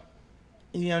 Sorry.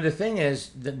 the thing is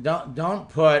that don't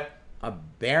put a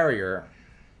barrier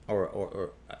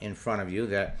or in front of you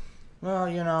that, well, I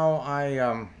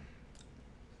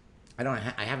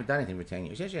haven't done anything for 10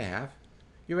 years. Yes, you have.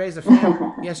 You raised a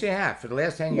family. Yes, you have. For the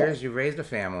last 10 years, you've raised a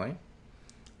family,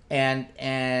 and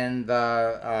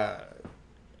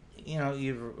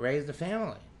you've raised a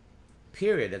family.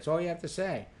 Period. That's all you have to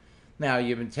say. Now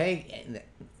you've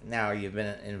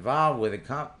been involved with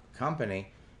a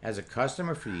company as a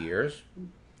customer for years,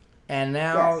 and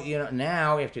now Yes.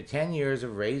 now after 10 years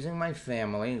of raising my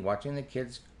family, watching the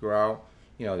kids grow,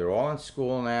 they're all in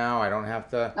school now. I don't have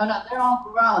to. No, they're all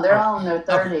grown. They're all in their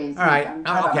Okay. 30s. All right. I'm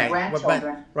talking Okay. about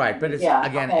grandchildren. But it's Yeah.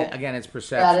 again, Okay. it's Got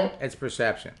perception. it. It's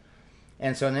perception.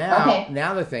 And so now, Okay.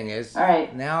 now the thing is, All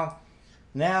right. now,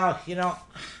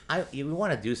 you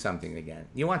want to do something again.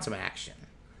 You want some action.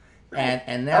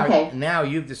 And now, Okay. now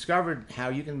you've discovered how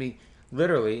you can be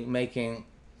literally making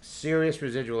serious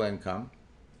residual income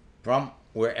from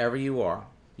wherever you are.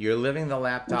 You're living the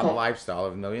laptop Okay. lifestyle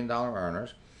of $1 million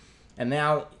earners. And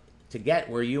now, to get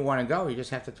where you want to go, you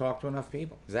just have to talk to enough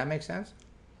people. Does that make sense?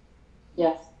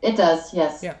 Yes. It does.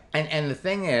 Yes. Yeah. And the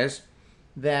thing is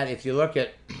that if you look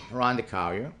at Rhonda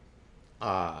Collier,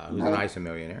 who's an ISA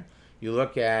millionaire, you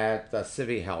look at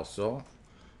Sivi Helsel,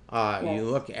 you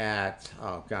look at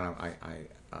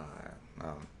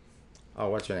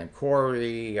what's her name,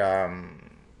 Corey.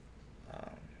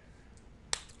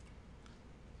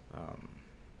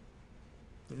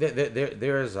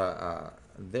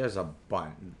 There's a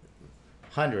bunch,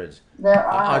 hundreds. There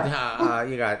are.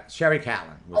 You got Sherry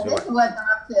Catlin. This went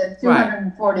up to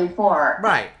 244.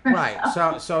 Right.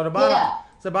 So the bottom Yeah.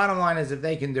 the bottom line is, if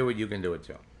they can do it, you can do it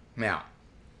too. Now,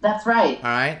 That's right. all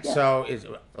right. Yes. So it's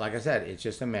like I said, it's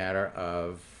just a matter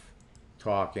of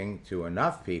talking to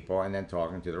enough people and then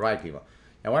talking to the right people.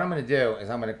 Now, what I'm going to do is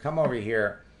I'm going to come over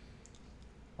here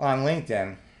on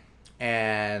LinkedIn,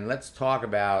 and let's talk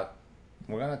about.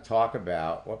 We're going to talk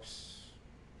about.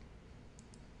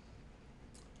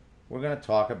 We're going to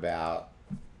talk about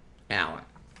Alan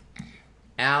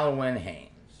Haynes,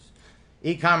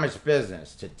 e-commerce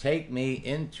business to take me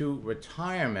into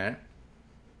retirement.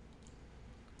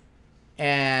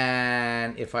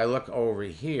 And if I look over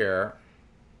here,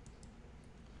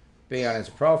 be on his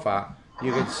profile,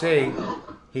 you can see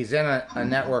he's in a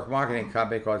network marketing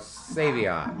company called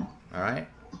Savion. All right.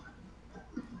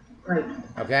 Right.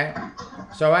 Okay.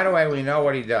 So right away we know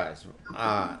what he does,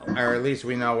 or at least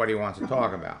we know what he wants to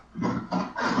talk about.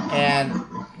 And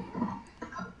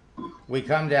we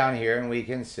come down here and we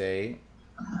can see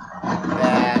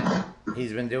that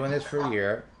he's been doing this for a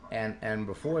year, and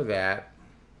before that,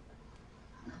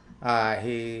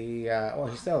 he's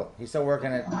still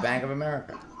working at Bank of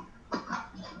America.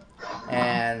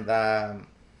 And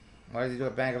what does he do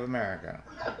at Bank of America?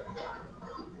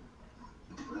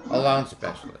 A loan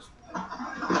specialist.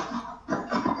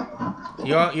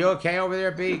 You okay over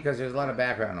there, B? Because there's a lot of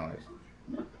background noise.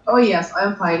 Oh, yes,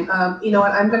 I'm fine. You know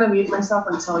what? I'm going to mute myself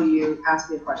until you ask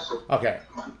me a question. Okay.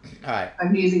 All right.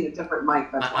 I'm using a different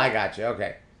mic. That's why. I got you.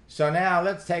 Okay. So now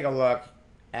let's take a look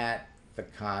at the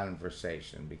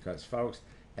conversation, because, folks,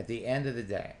 at the end of the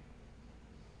day,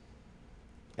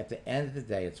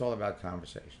 it's all about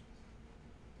conversation.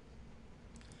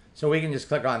 So we can just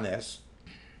click on this,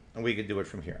 and we could do it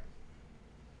from here.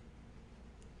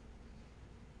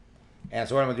 And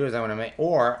so what I'm going to do is I'm going to make,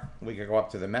 or we could go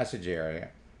up to the message area,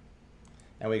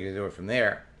 and we can do it from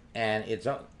there. And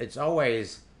it's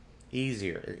always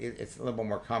easier. It's a little bit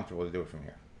more comfortable to do it from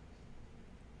here.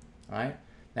 All right?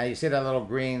 Now you see that little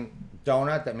green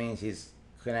donut? That means he's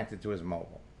connected to his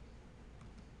mobile.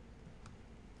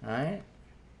 All right?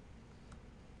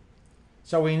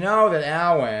 So we know that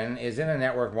Alwyn is in a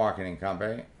network marketing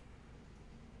company.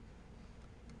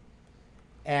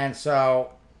 And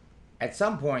so at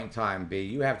some point in time, B,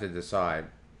 you have to decide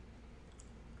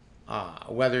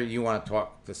whether you want to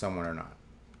talk to someone or not.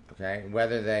 Okay?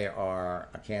 Whether they are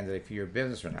a candidate for your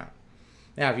business or not.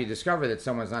 Now, if you discover that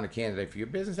someone's not a candidate for your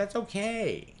business, that's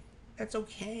okay. That's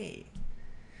okay.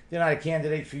 They're not a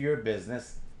candidate for your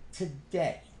business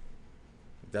today.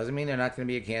 Doesn't mean they're not going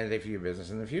to be a candidate for your business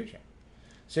in the future.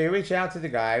 So you reach out to the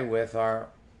guy with our,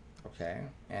 okay,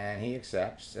 and he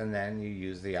accepts, and then you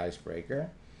use the icebreaker.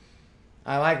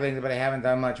 I like LinkedIn, but I haven't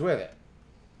done much with it.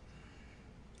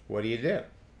 What do?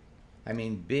 I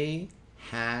mean, B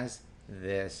has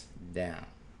this down.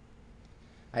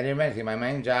 I didn't mention my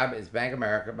main job is Bank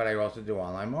America, but I also do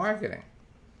online marketing.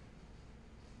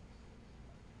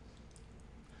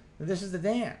 This is the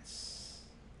dance.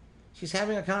 She's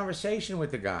having a conversation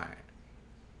with the guy.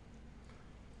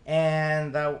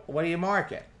 And what do you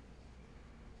market?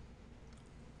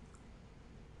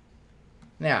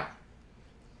 Now,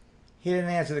 he didn't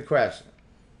answer the question.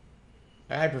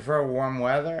 I prefer warm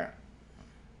weather.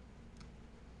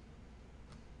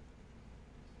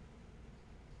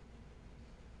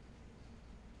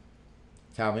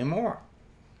 Tell me more.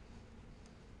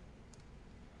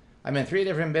 I'm in 3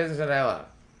 different businesses that I love.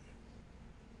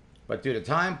 But due to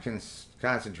time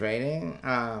concentrating,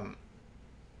 I'm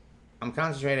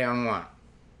concentrating on one.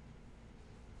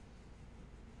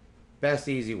 Best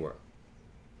easy work.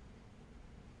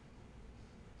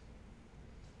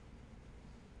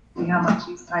 See how much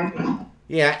he's typing.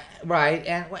 Yeah, right.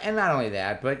 And not only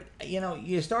that, but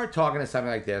you start talking to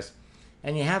something like this,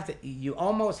 and you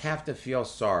almost have to feel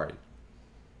sorry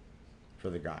for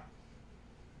the guy.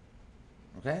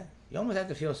 Okay? You almost have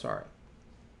to feel sorry.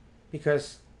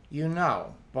 Because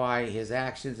by his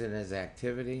actions and his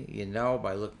activity,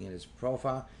 by looking at his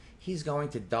profile, he's going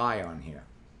to die on here.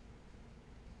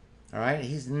 All right?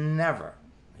 He's never.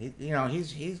 He's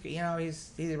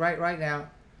right now.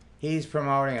 He's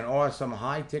promoting an awesome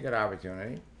high ticket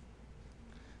opportunity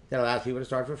that allows people to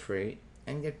start for free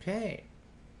and get paid.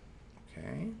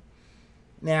 Okay?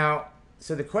 Now,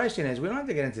 so the question is, we don't have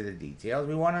to get into the details.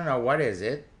 We want to know, what is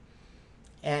it?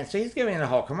 And so he's giving you the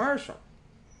whole commercial.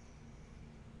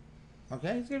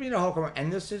 Okay? He's giving you the whole commercial.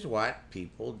 And this is what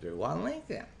people do on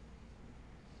LinkedIn.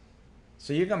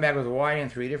 So you come back with why in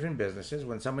 3 different businesses.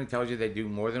 When somebody tells you they do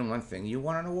more than one thing, you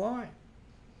want to know why.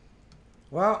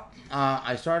 Well,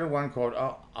 I started one called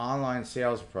Online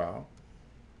Sales Pro.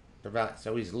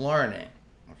 So he's learning,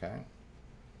 okay?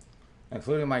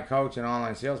 Including my coach and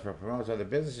Online Sales Pro promotes other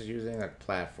businesses using a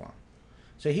platform.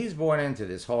 So he's born into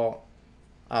this whole,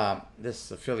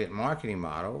 this affiliate marketing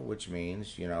model, which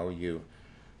means, you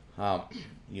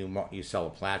sell a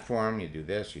platform, you do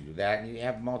this, you do that, and you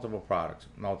have multiple products,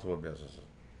 multiple businesses.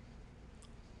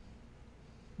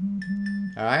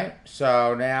 All right,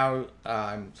 so now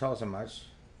tell us how much.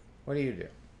 What do you do?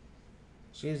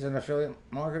 She's an affiliate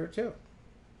marketer too.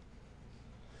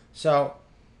 So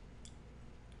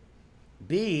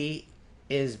B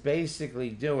is basically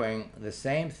doing the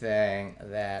same thing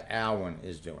that Alwyn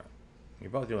is doing. You're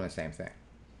both doing the same thing.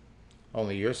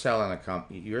 Only you're selling a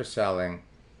company. You're selling,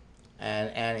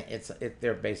 and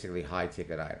they're basically high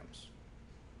ticket items.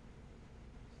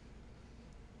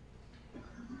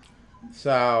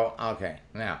 So, okay,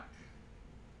 now.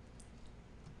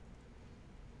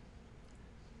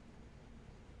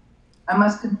 I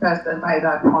must confess that by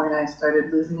that point I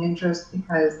started losing interest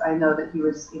because I know that he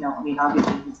was,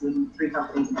 obviously he's leading 3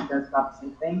 companies and he does about the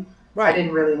same thing. Right. I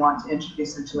didn't really want to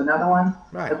introduce him to another one,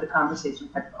 right, but the conversation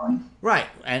kept going. Right,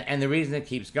 and the reason it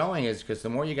keeps going is because the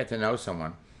more you get to know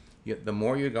someone, the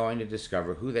more you're going to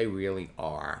discover who they really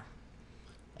are.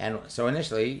 And so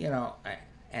initially,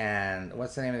 and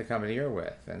what's the name of the company you're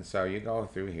with? And so you go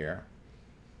through here,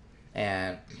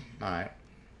 and, all right.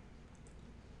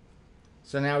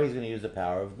 So now he's going to use the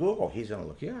power of Google. He's going to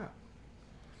look you up.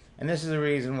 And this is the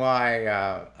reason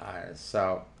why,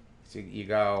 so you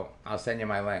go, I'll send you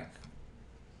my link.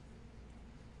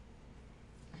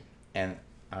 And,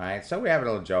 all right, so we have a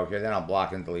little joke here, then I'll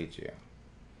block and delete you.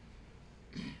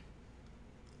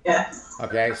 Yes.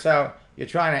 Okay, so you're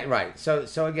trying to, right,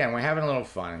 so again, we're having a little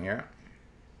fun here.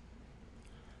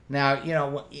 Now,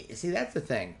 see, that's the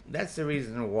thing. That's the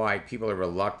reason why people are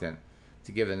reluctant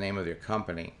to give the name of their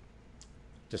company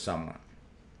to someone.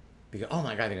 Because, oh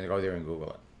my God, they're going to go there and Google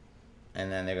it. And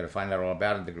then they're going to find out all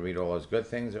about it. They're going to read all those good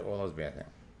things or all those bad things.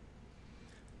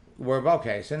 We're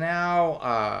okay. So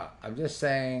now I'm just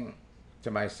saying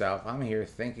to myself, I'm here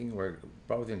thinking we're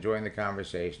both enjoying the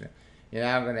conversation. You're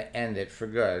now going to end it for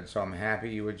good. So I'm happy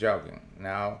you were joking.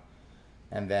 Now,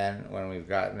 and then when we've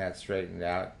gotten that straightened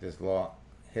out, how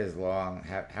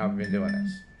have we been doing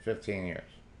this? 15 years.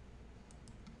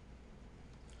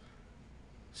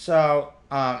 So,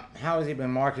 how has he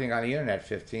been marketing on the internet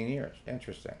 15 years?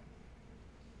 Interesting.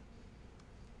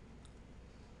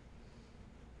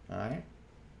 All right.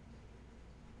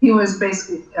 He was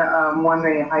basically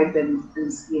wondering if I'd been,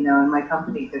 in my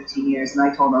company 15 years, and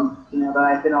I told him, that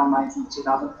I've been online since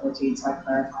 2014, so I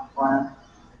clarified for him.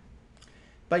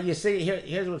 But you see,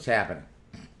 here's what's happening.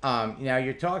 Now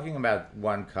you're talking about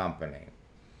one company,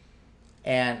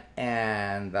 and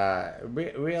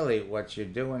really what you're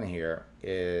doing here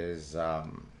is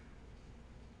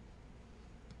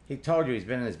he told you he's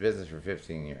been in this business for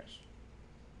 15 years.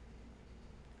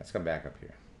 Let's come back up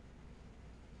here.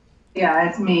 Yeah,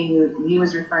 it's me. He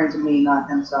was referring to me, not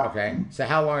himself. Okay, so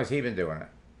how long has he been doing it?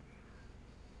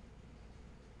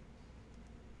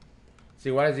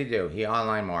 See, what does he do? He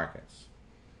online markets.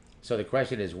 So the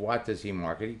question is, what does he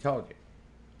market? He told you.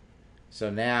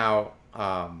 So now,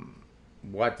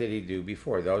 what did he do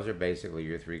before? Those are basically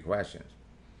your three questions.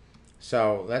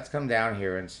 So let's come down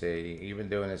here and see. You've been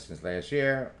doing this since last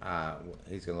year.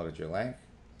 He's going to look at your link.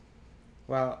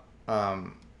 Well,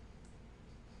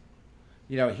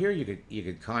 here you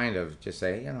could kind of just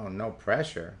say, no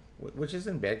pressure, which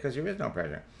isn't bad because there is no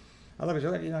pressure. I look at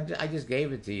your link. I just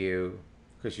gave it to you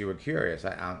because you were curious.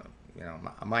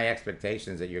 My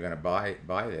expectations that you're going to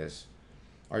buy this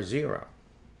are zero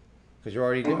because you're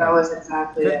already doing. That was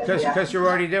exactly it. Because you're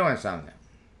already doing something.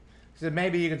 So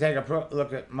maybe you can take a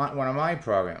look at one of my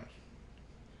programs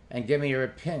and give me your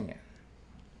opinion.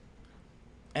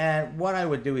 And what I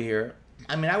would do here,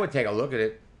 I would take a look at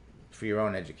it for your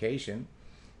own education.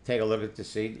 Take a look at to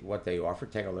see what they offer.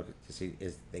 Take a look at to see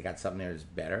is they got something there that's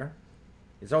better.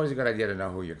 It's always a good idea to know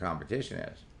who your competition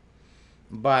is.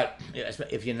 But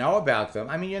if you know about them,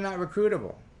 you're not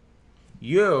recruitable.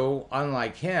 You,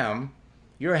 unlike him,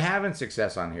 you're having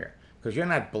success on here because you're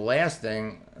not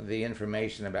blasting the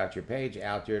information about your page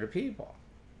out there to people.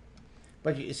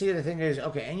 But you see, the thing is,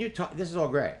 okay, and this is all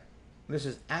great. This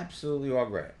is absolutely all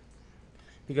great.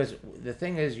 Because the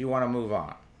thing is, you want to move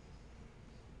on.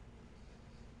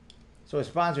 So a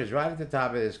sponsor is right at the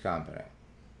top of this company.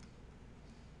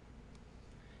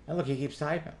 And look, he keeps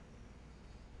typing.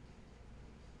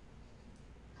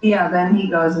 Yeah, then he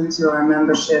goes into our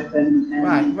membership and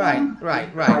right.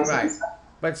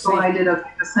 But see, so I did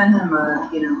send him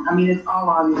it's all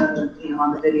on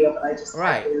the video, but I just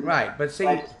right. But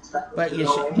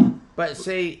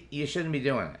see, you shouldn't be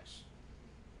doing this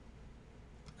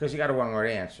because you got a one-word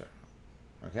answer.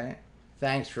 Okay,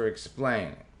 thanks for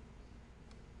explaining.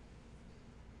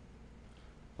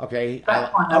 Okay,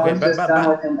 right.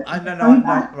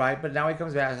 But now he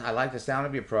comes back. I like the sound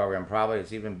of your program. Probably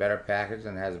it's even better packaged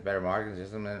and has a better marketing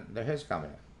system than his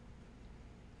company.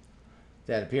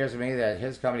 That appears to me that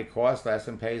his company costs less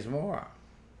and pays more.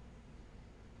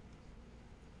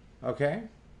 Okay,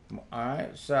 all right.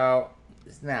 So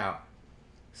now,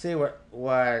 see what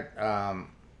I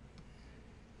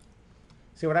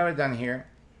would have done here.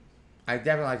 I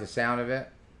definitely like the sound of it.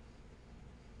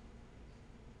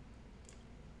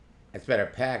 It's better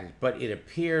packaged, but it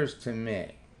appears to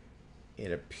me.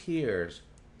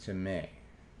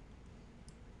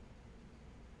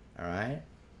 All right?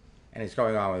 And he's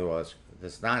going on with all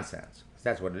this nonsense.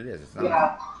 That's what it is. It's nonsense.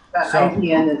 Yeah, that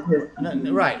IPN is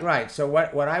his. Right. So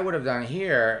what I would have done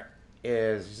here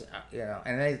is,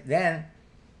 and then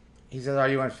he says, are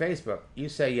you on Facebook? You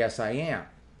say, yes, I am.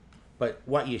 But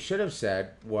what you should have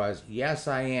said was, yes,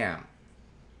 I am.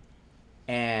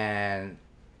 And,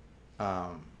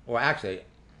 well, actually,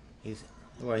 he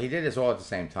did this all at the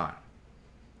same time.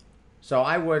 So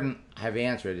I wouldn't have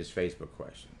answered his Facebook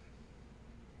question.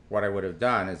 What I would have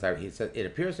done is that he said, it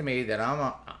appears to me that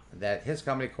that his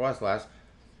company costs less.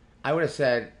 I would have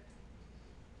said,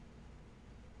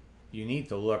 you need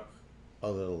to look a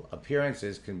little,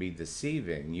 appearances can be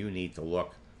deceiving. You need to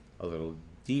look a little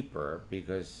deeper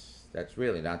because that's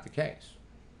really not the case.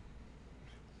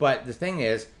 But the thing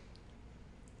is,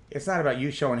 it's not about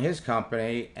you showing his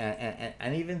company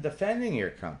and even defending your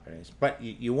companies, but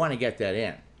you want to get that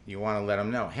in. You want to let them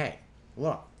know, hey,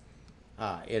 look,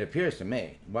 it appears to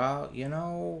me, well, you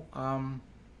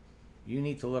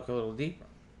need to look a little deeper.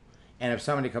 And if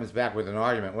somebody comes back with an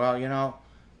argument, well,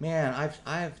 man,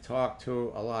 I've talked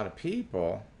to a lot of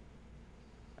people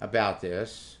about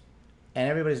this, and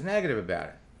everybody's negative about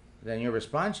it. Then your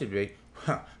response should be,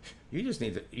 well, you're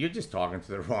just talking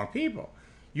to the wrong people.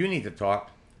 You need to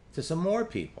talk to some more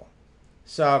people.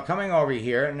 So coming over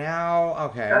here now,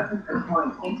 okay. That's a good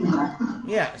point. Thank you.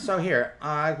 Yeah, so here,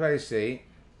 everybody see.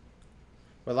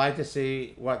 Would like to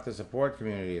see what the support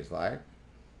community is like.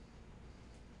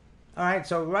 All right,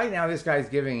 so right now this guy's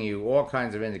giving you all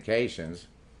kinds of indications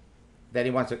that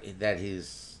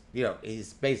he's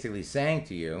basically saying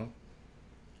to you,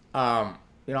 I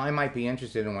might be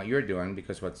interested in what you're doing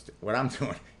because what I'm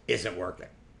doing isn't working.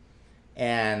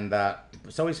 And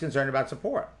so he's concerned about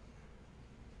support.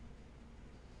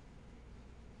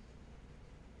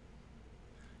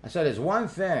 I said there's one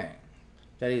thing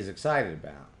that he's excited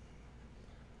about.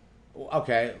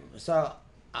 Okay, so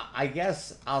I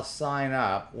guess I'll sign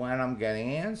up when I'm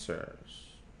getting answers.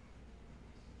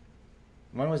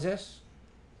 When was this?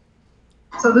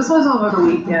 So this was over the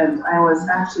weekend. I was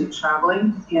actually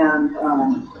traveling and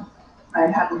I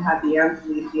hadn't had the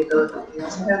ability to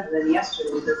answer him. And then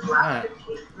yesterday, this last bit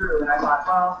came through, and I thought,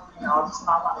 well, I'll just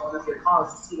pop on one of your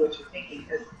calls to see what you're thinking,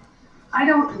 because I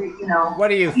don't, What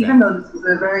do you think? even though this is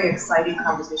a very exciting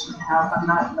conversation to have, I'm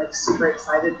not like super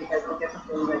excited, because I get the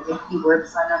feeling that if he were to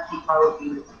sign up, he'd probably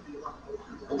be one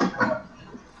of those people.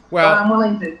 Well, but I'm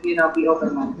willing to, be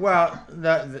open-minded. Well,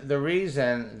 the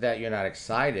reason that you're not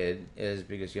excited is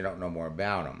because you don't know more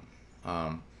about him.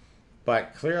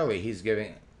 But clearly, he's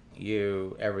giving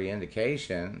you every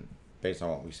indication, based on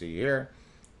what we see here,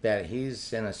 that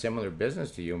he's in a similar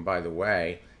business to you. And by the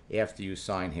way, after you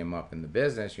sign him up in the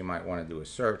business, you might want to do a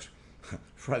search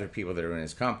for other people that are in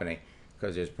his company,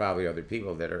 because there's probably other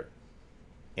people that are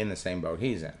in the same boat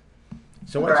he's in.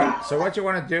 So what you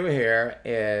want to do here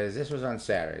is, this was on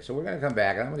Saturday, so we're going to come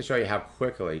back and I'm going to show you how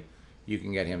quickly you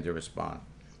can get him to respond.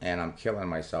 And I'm killing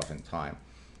myself in time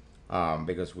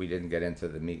because we didn't get into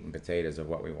the meat and potatoes of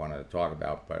what we wanted to talk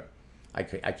about, but I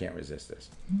can't resist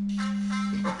this.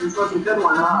 This was a good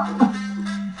one, huh?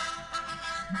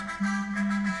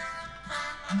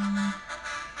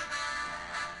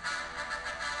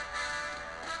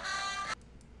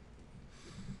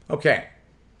 Okay.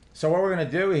 So what we're going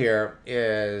to do here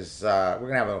is we're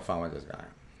going to have a little fun with this guy.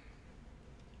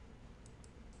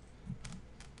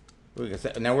 Do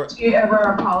you ever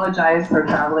apologize for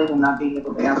traveling and not being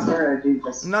able to answer, or do you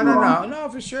just... No,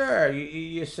 for sure.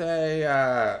 You say,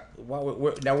 now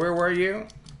where were you?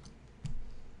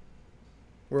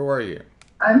 Where were you?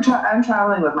 I'm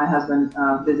traveling with my husband,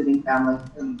 visiting family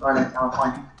in Northern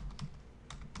California.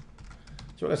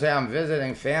 So we're going to say I'm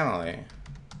visiting family.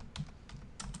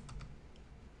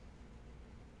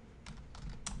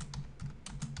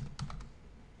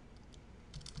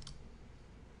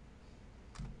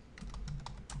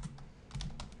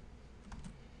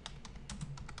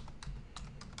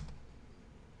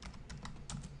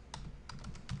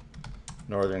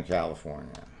 Northern California.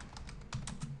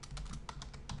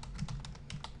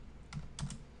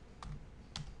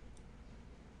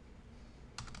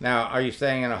 Now, are you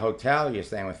staying in a hotel or are you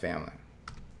staying with family?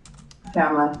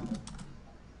 Family.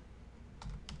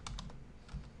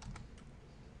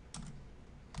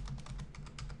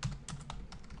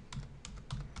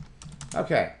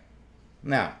 Okay.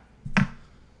 Now,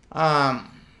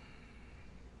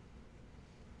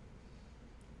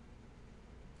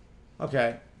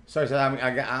 okay. So okay.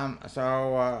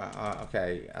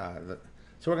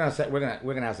 So we're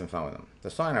gonna have some fun with them. The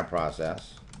sign-up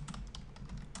process.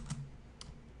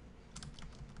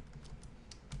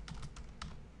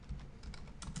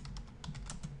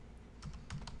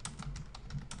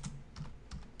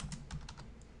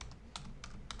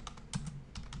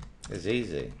 Is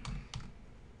easy.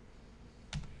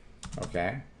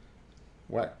 Okay.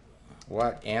 What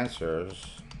answers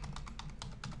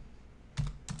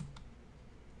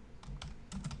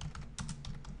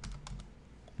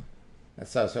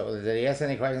so did he ask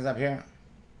any questions up here?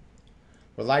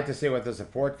 Would like to see what the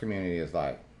support community is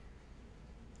like.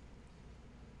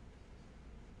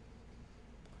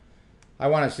 I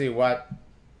want to see what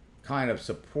kind of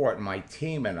support my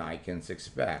team and I can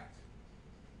expect.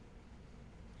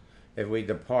 So we're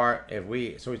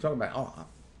talking about, oh,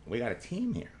 we got a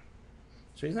team here.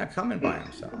 So he's not coming by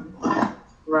himself.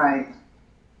 Right.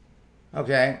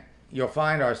 Okay, you'll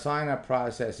find our sign-up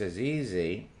process is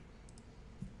easy.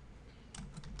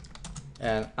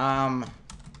 And I'm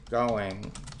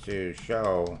going to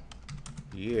show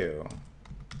you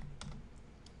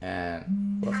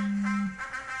and whoops.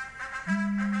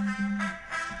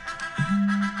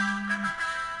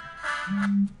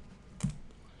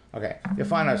 Okay, you'll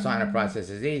find our sign-up process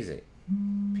is easy.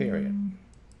 Period.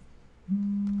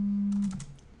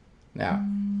 Now,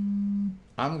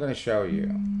 I'm going to show you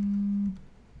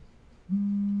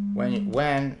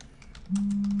when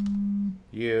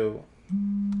you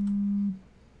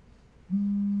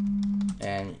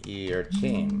and your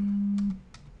team,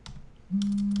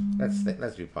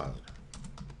 let's be positive,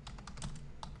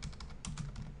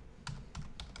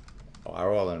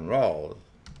 are all enrolled,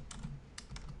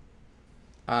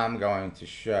 I'm going to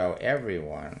show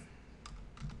everyone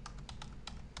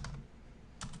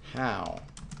how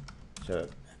to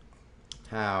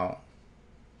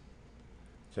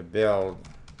build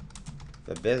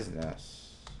the business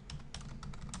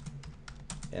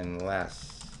in less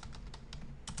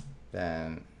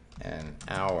than an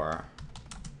hour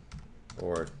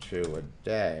or two a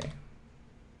day.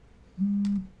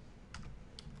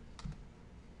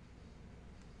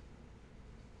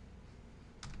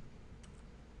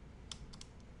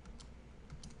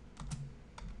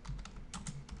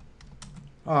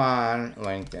 on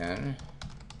LinkedIn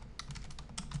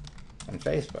and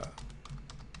Facebook.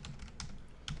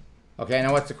 Okay,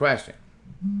 now what's the question?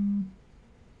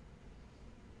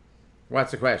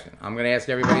 What's the question? I'm going to ask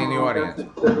everybody in the audience.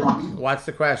 What's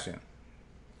the question?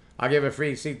 I'll give a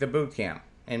free seat to boot camp.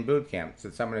 In boot camp,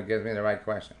 to someone who gives me the right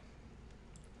question.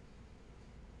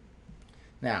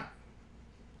 Now,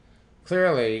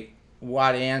 clearly,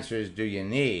 what answers do you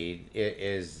need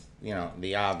is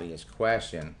the obvious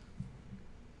question.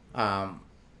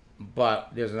 But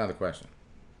there's another question.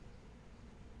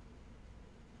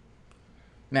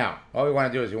 Now, all we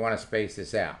want to do is we want to space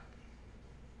this out.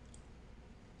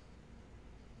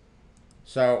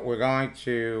 So we're going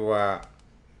to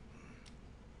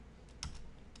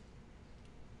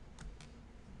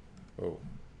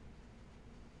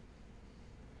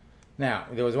Now,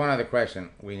 there was one other question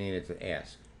we needed to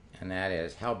ask, and that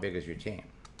is, how big is your team?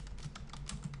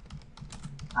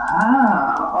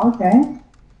 Ah, okay.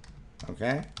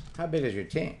 Okay? How big is your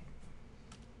team?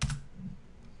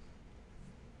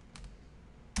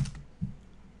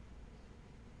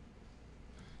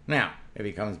 Now, if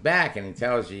he comes back and he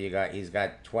tells you he's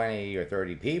got 20 or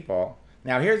 30 people,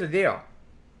 now here's the deal.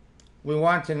 We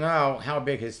want to know how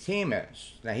big his team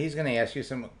is. Now, he's going to ask you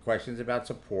some questions about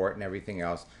support and everything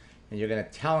else, and you're going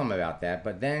to tell him about that.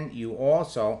 But then you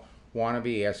also want to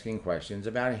be asking questions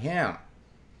about him.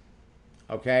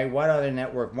 Okay, what other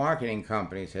network marketing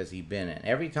companies has he been in?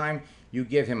 Every time you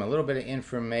give him a little bit of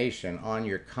information on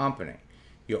your company,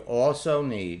 you also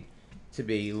need to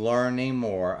be learning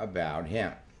more about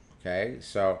him. Okay,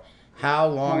 so how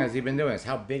long has he been doing this?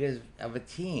 How big of a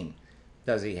team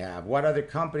does he have? What other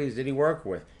companies did he work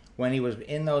with? When he was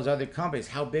in those other companies,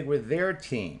 how big were their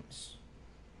teams?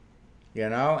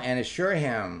 And assure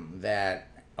him that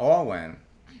Alwyn,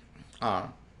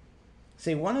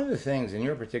 see, one of the things in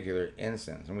your particular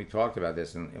instance, and we talked about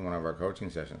this in one of our coaching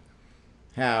sessions,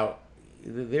 how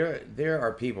there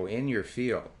are people in your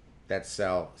field that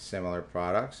sell similar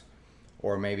products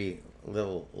or maybe a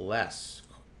little less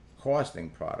costing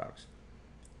products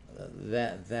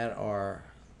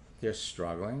they're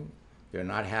struggling. They're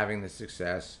not having the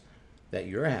success that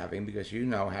you're having because you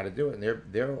know how to do it, and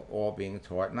they're all being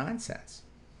taught nonsense.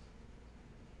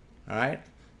 All right.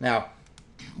 Now,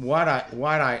 what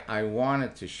I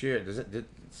wanted to share.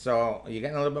 So are you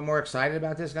getting a little bit more excited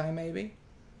about this guy, maybe?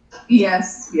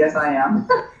 Yes, I am.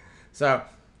 So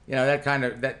that kind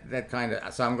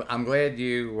of. So I'm glad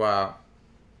you.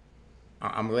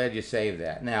 I'm glad you saved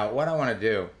that. Now, what I want to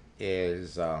do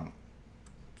is I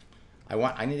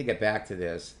need to get back to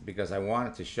this because I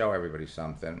wanted to show everybody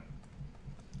something,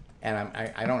 and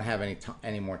I don't have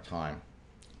any more time.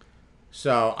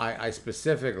 So I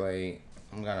specifically,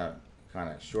 I'm gonna kind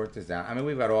of short this down. I mean,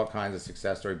 we've got all kinds of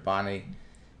success stories.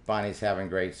 Bonnie's having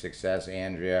great success.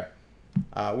 Andrea,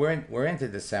 we're into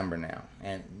December now,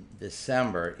 and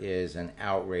December is an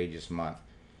outrageous month.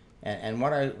 And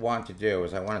what I want to do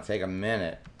is I want to take a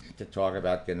minute to talk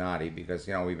about Gennady because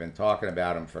we've been talking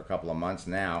about him for a couple of months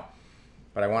now,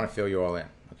 but I want to fill you all in,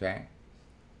 okay?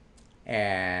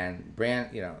 And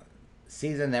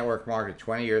seasoned network marketer,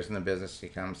 20 years in the business. He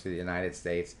comes to the United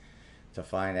States to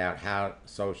find out how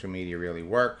social media really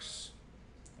works.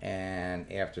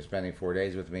 And after spending 4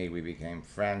 days with me, we became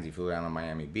friends. He flew down to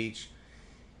Miami Beach,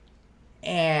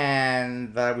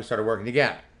 and we started working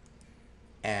together.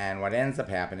 And what ends up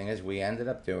happening is we did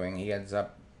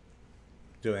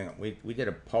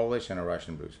a Polish and a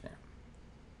Russian boot camp.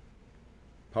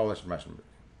 Polish and Russian boot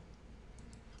camp.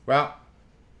 Well,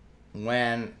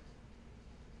 when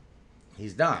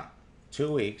he's done,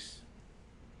 2 weeks,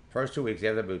 first 2 weeks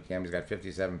after the boot camp, he's got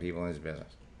 57 people in his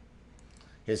business.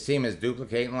 His team is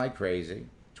duplicating like crazy.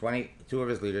 22 of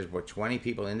his leaders brought 20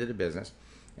 people into the business.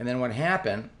 And then what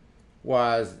happened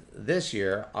was this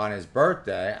year, on his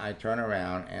birthday, I turn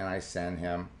around and I send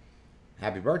him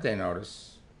happy birthday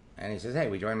notice. And he says, hey,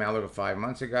 we joined Malibu 5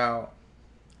 months ago.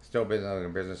 Still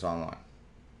business online.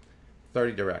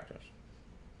 30 directors.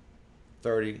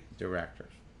 30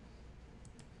 directors.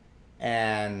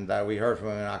 And we heard from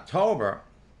him in October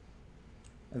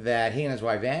that he and his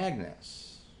wife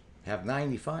Agnes have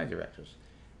 95 directors.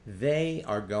 They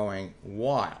are going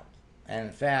wild. And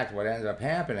in fact, what ended up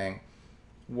happening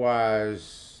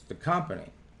was the company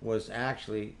was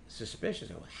actually suspicious.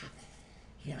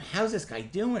 How's this guy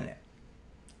doing it?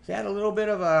 So they had a little bit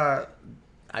of a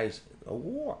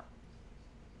war.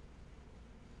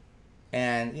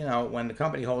 And when the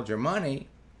company holds your money,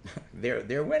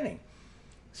 they're winning.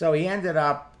 So he ended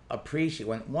up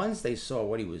once they saw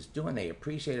what he was doing, they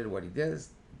appreciated what he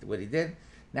did.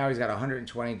 Now he's got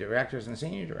 120 directors and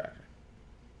senior director.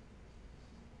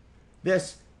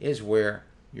 This is where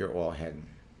you're all heading.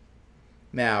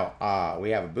 Now,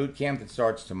 we have a boot camp that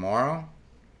starts tomorrow.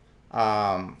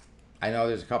 I know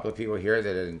there's a couple of people here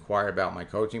that had inquired about my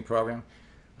coaching program.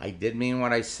 I did mean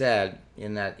what I said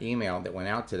in that email that went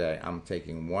out today. I'm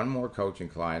taking one more coaching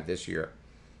client this year,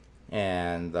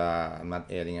 and I'm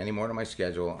not adding any more to my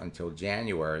schedule until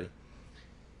January.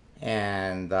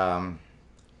 And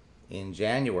in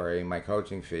January, my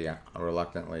coaching fee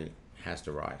reluctantly has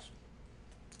to rise.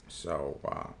 So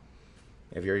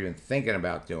if you're even thinking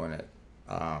about doing it,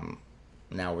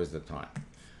 now is the time.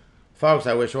 Folks,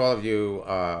 I wish all of you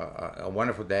a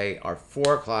wonderful day. Our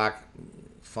 4 o'clock,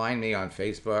 find me on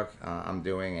Facebook. I'm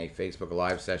doing a Facebook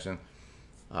Live session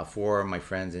for my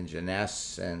friends in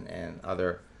Jeunesse and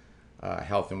other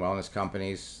health and wellness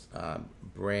companies.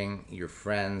 Bring your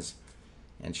friends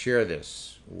and share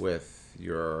this with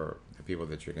the people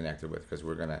that you're connected with, because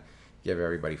we're going to give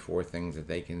everybody 4 things that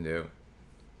they can do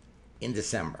in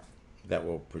December that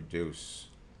will produce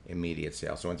immediate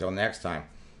sales. So until next time,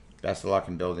 best of luck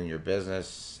in building your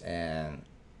business, and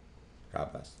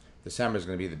God bless. December is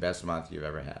going to be the best month you've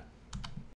ever had.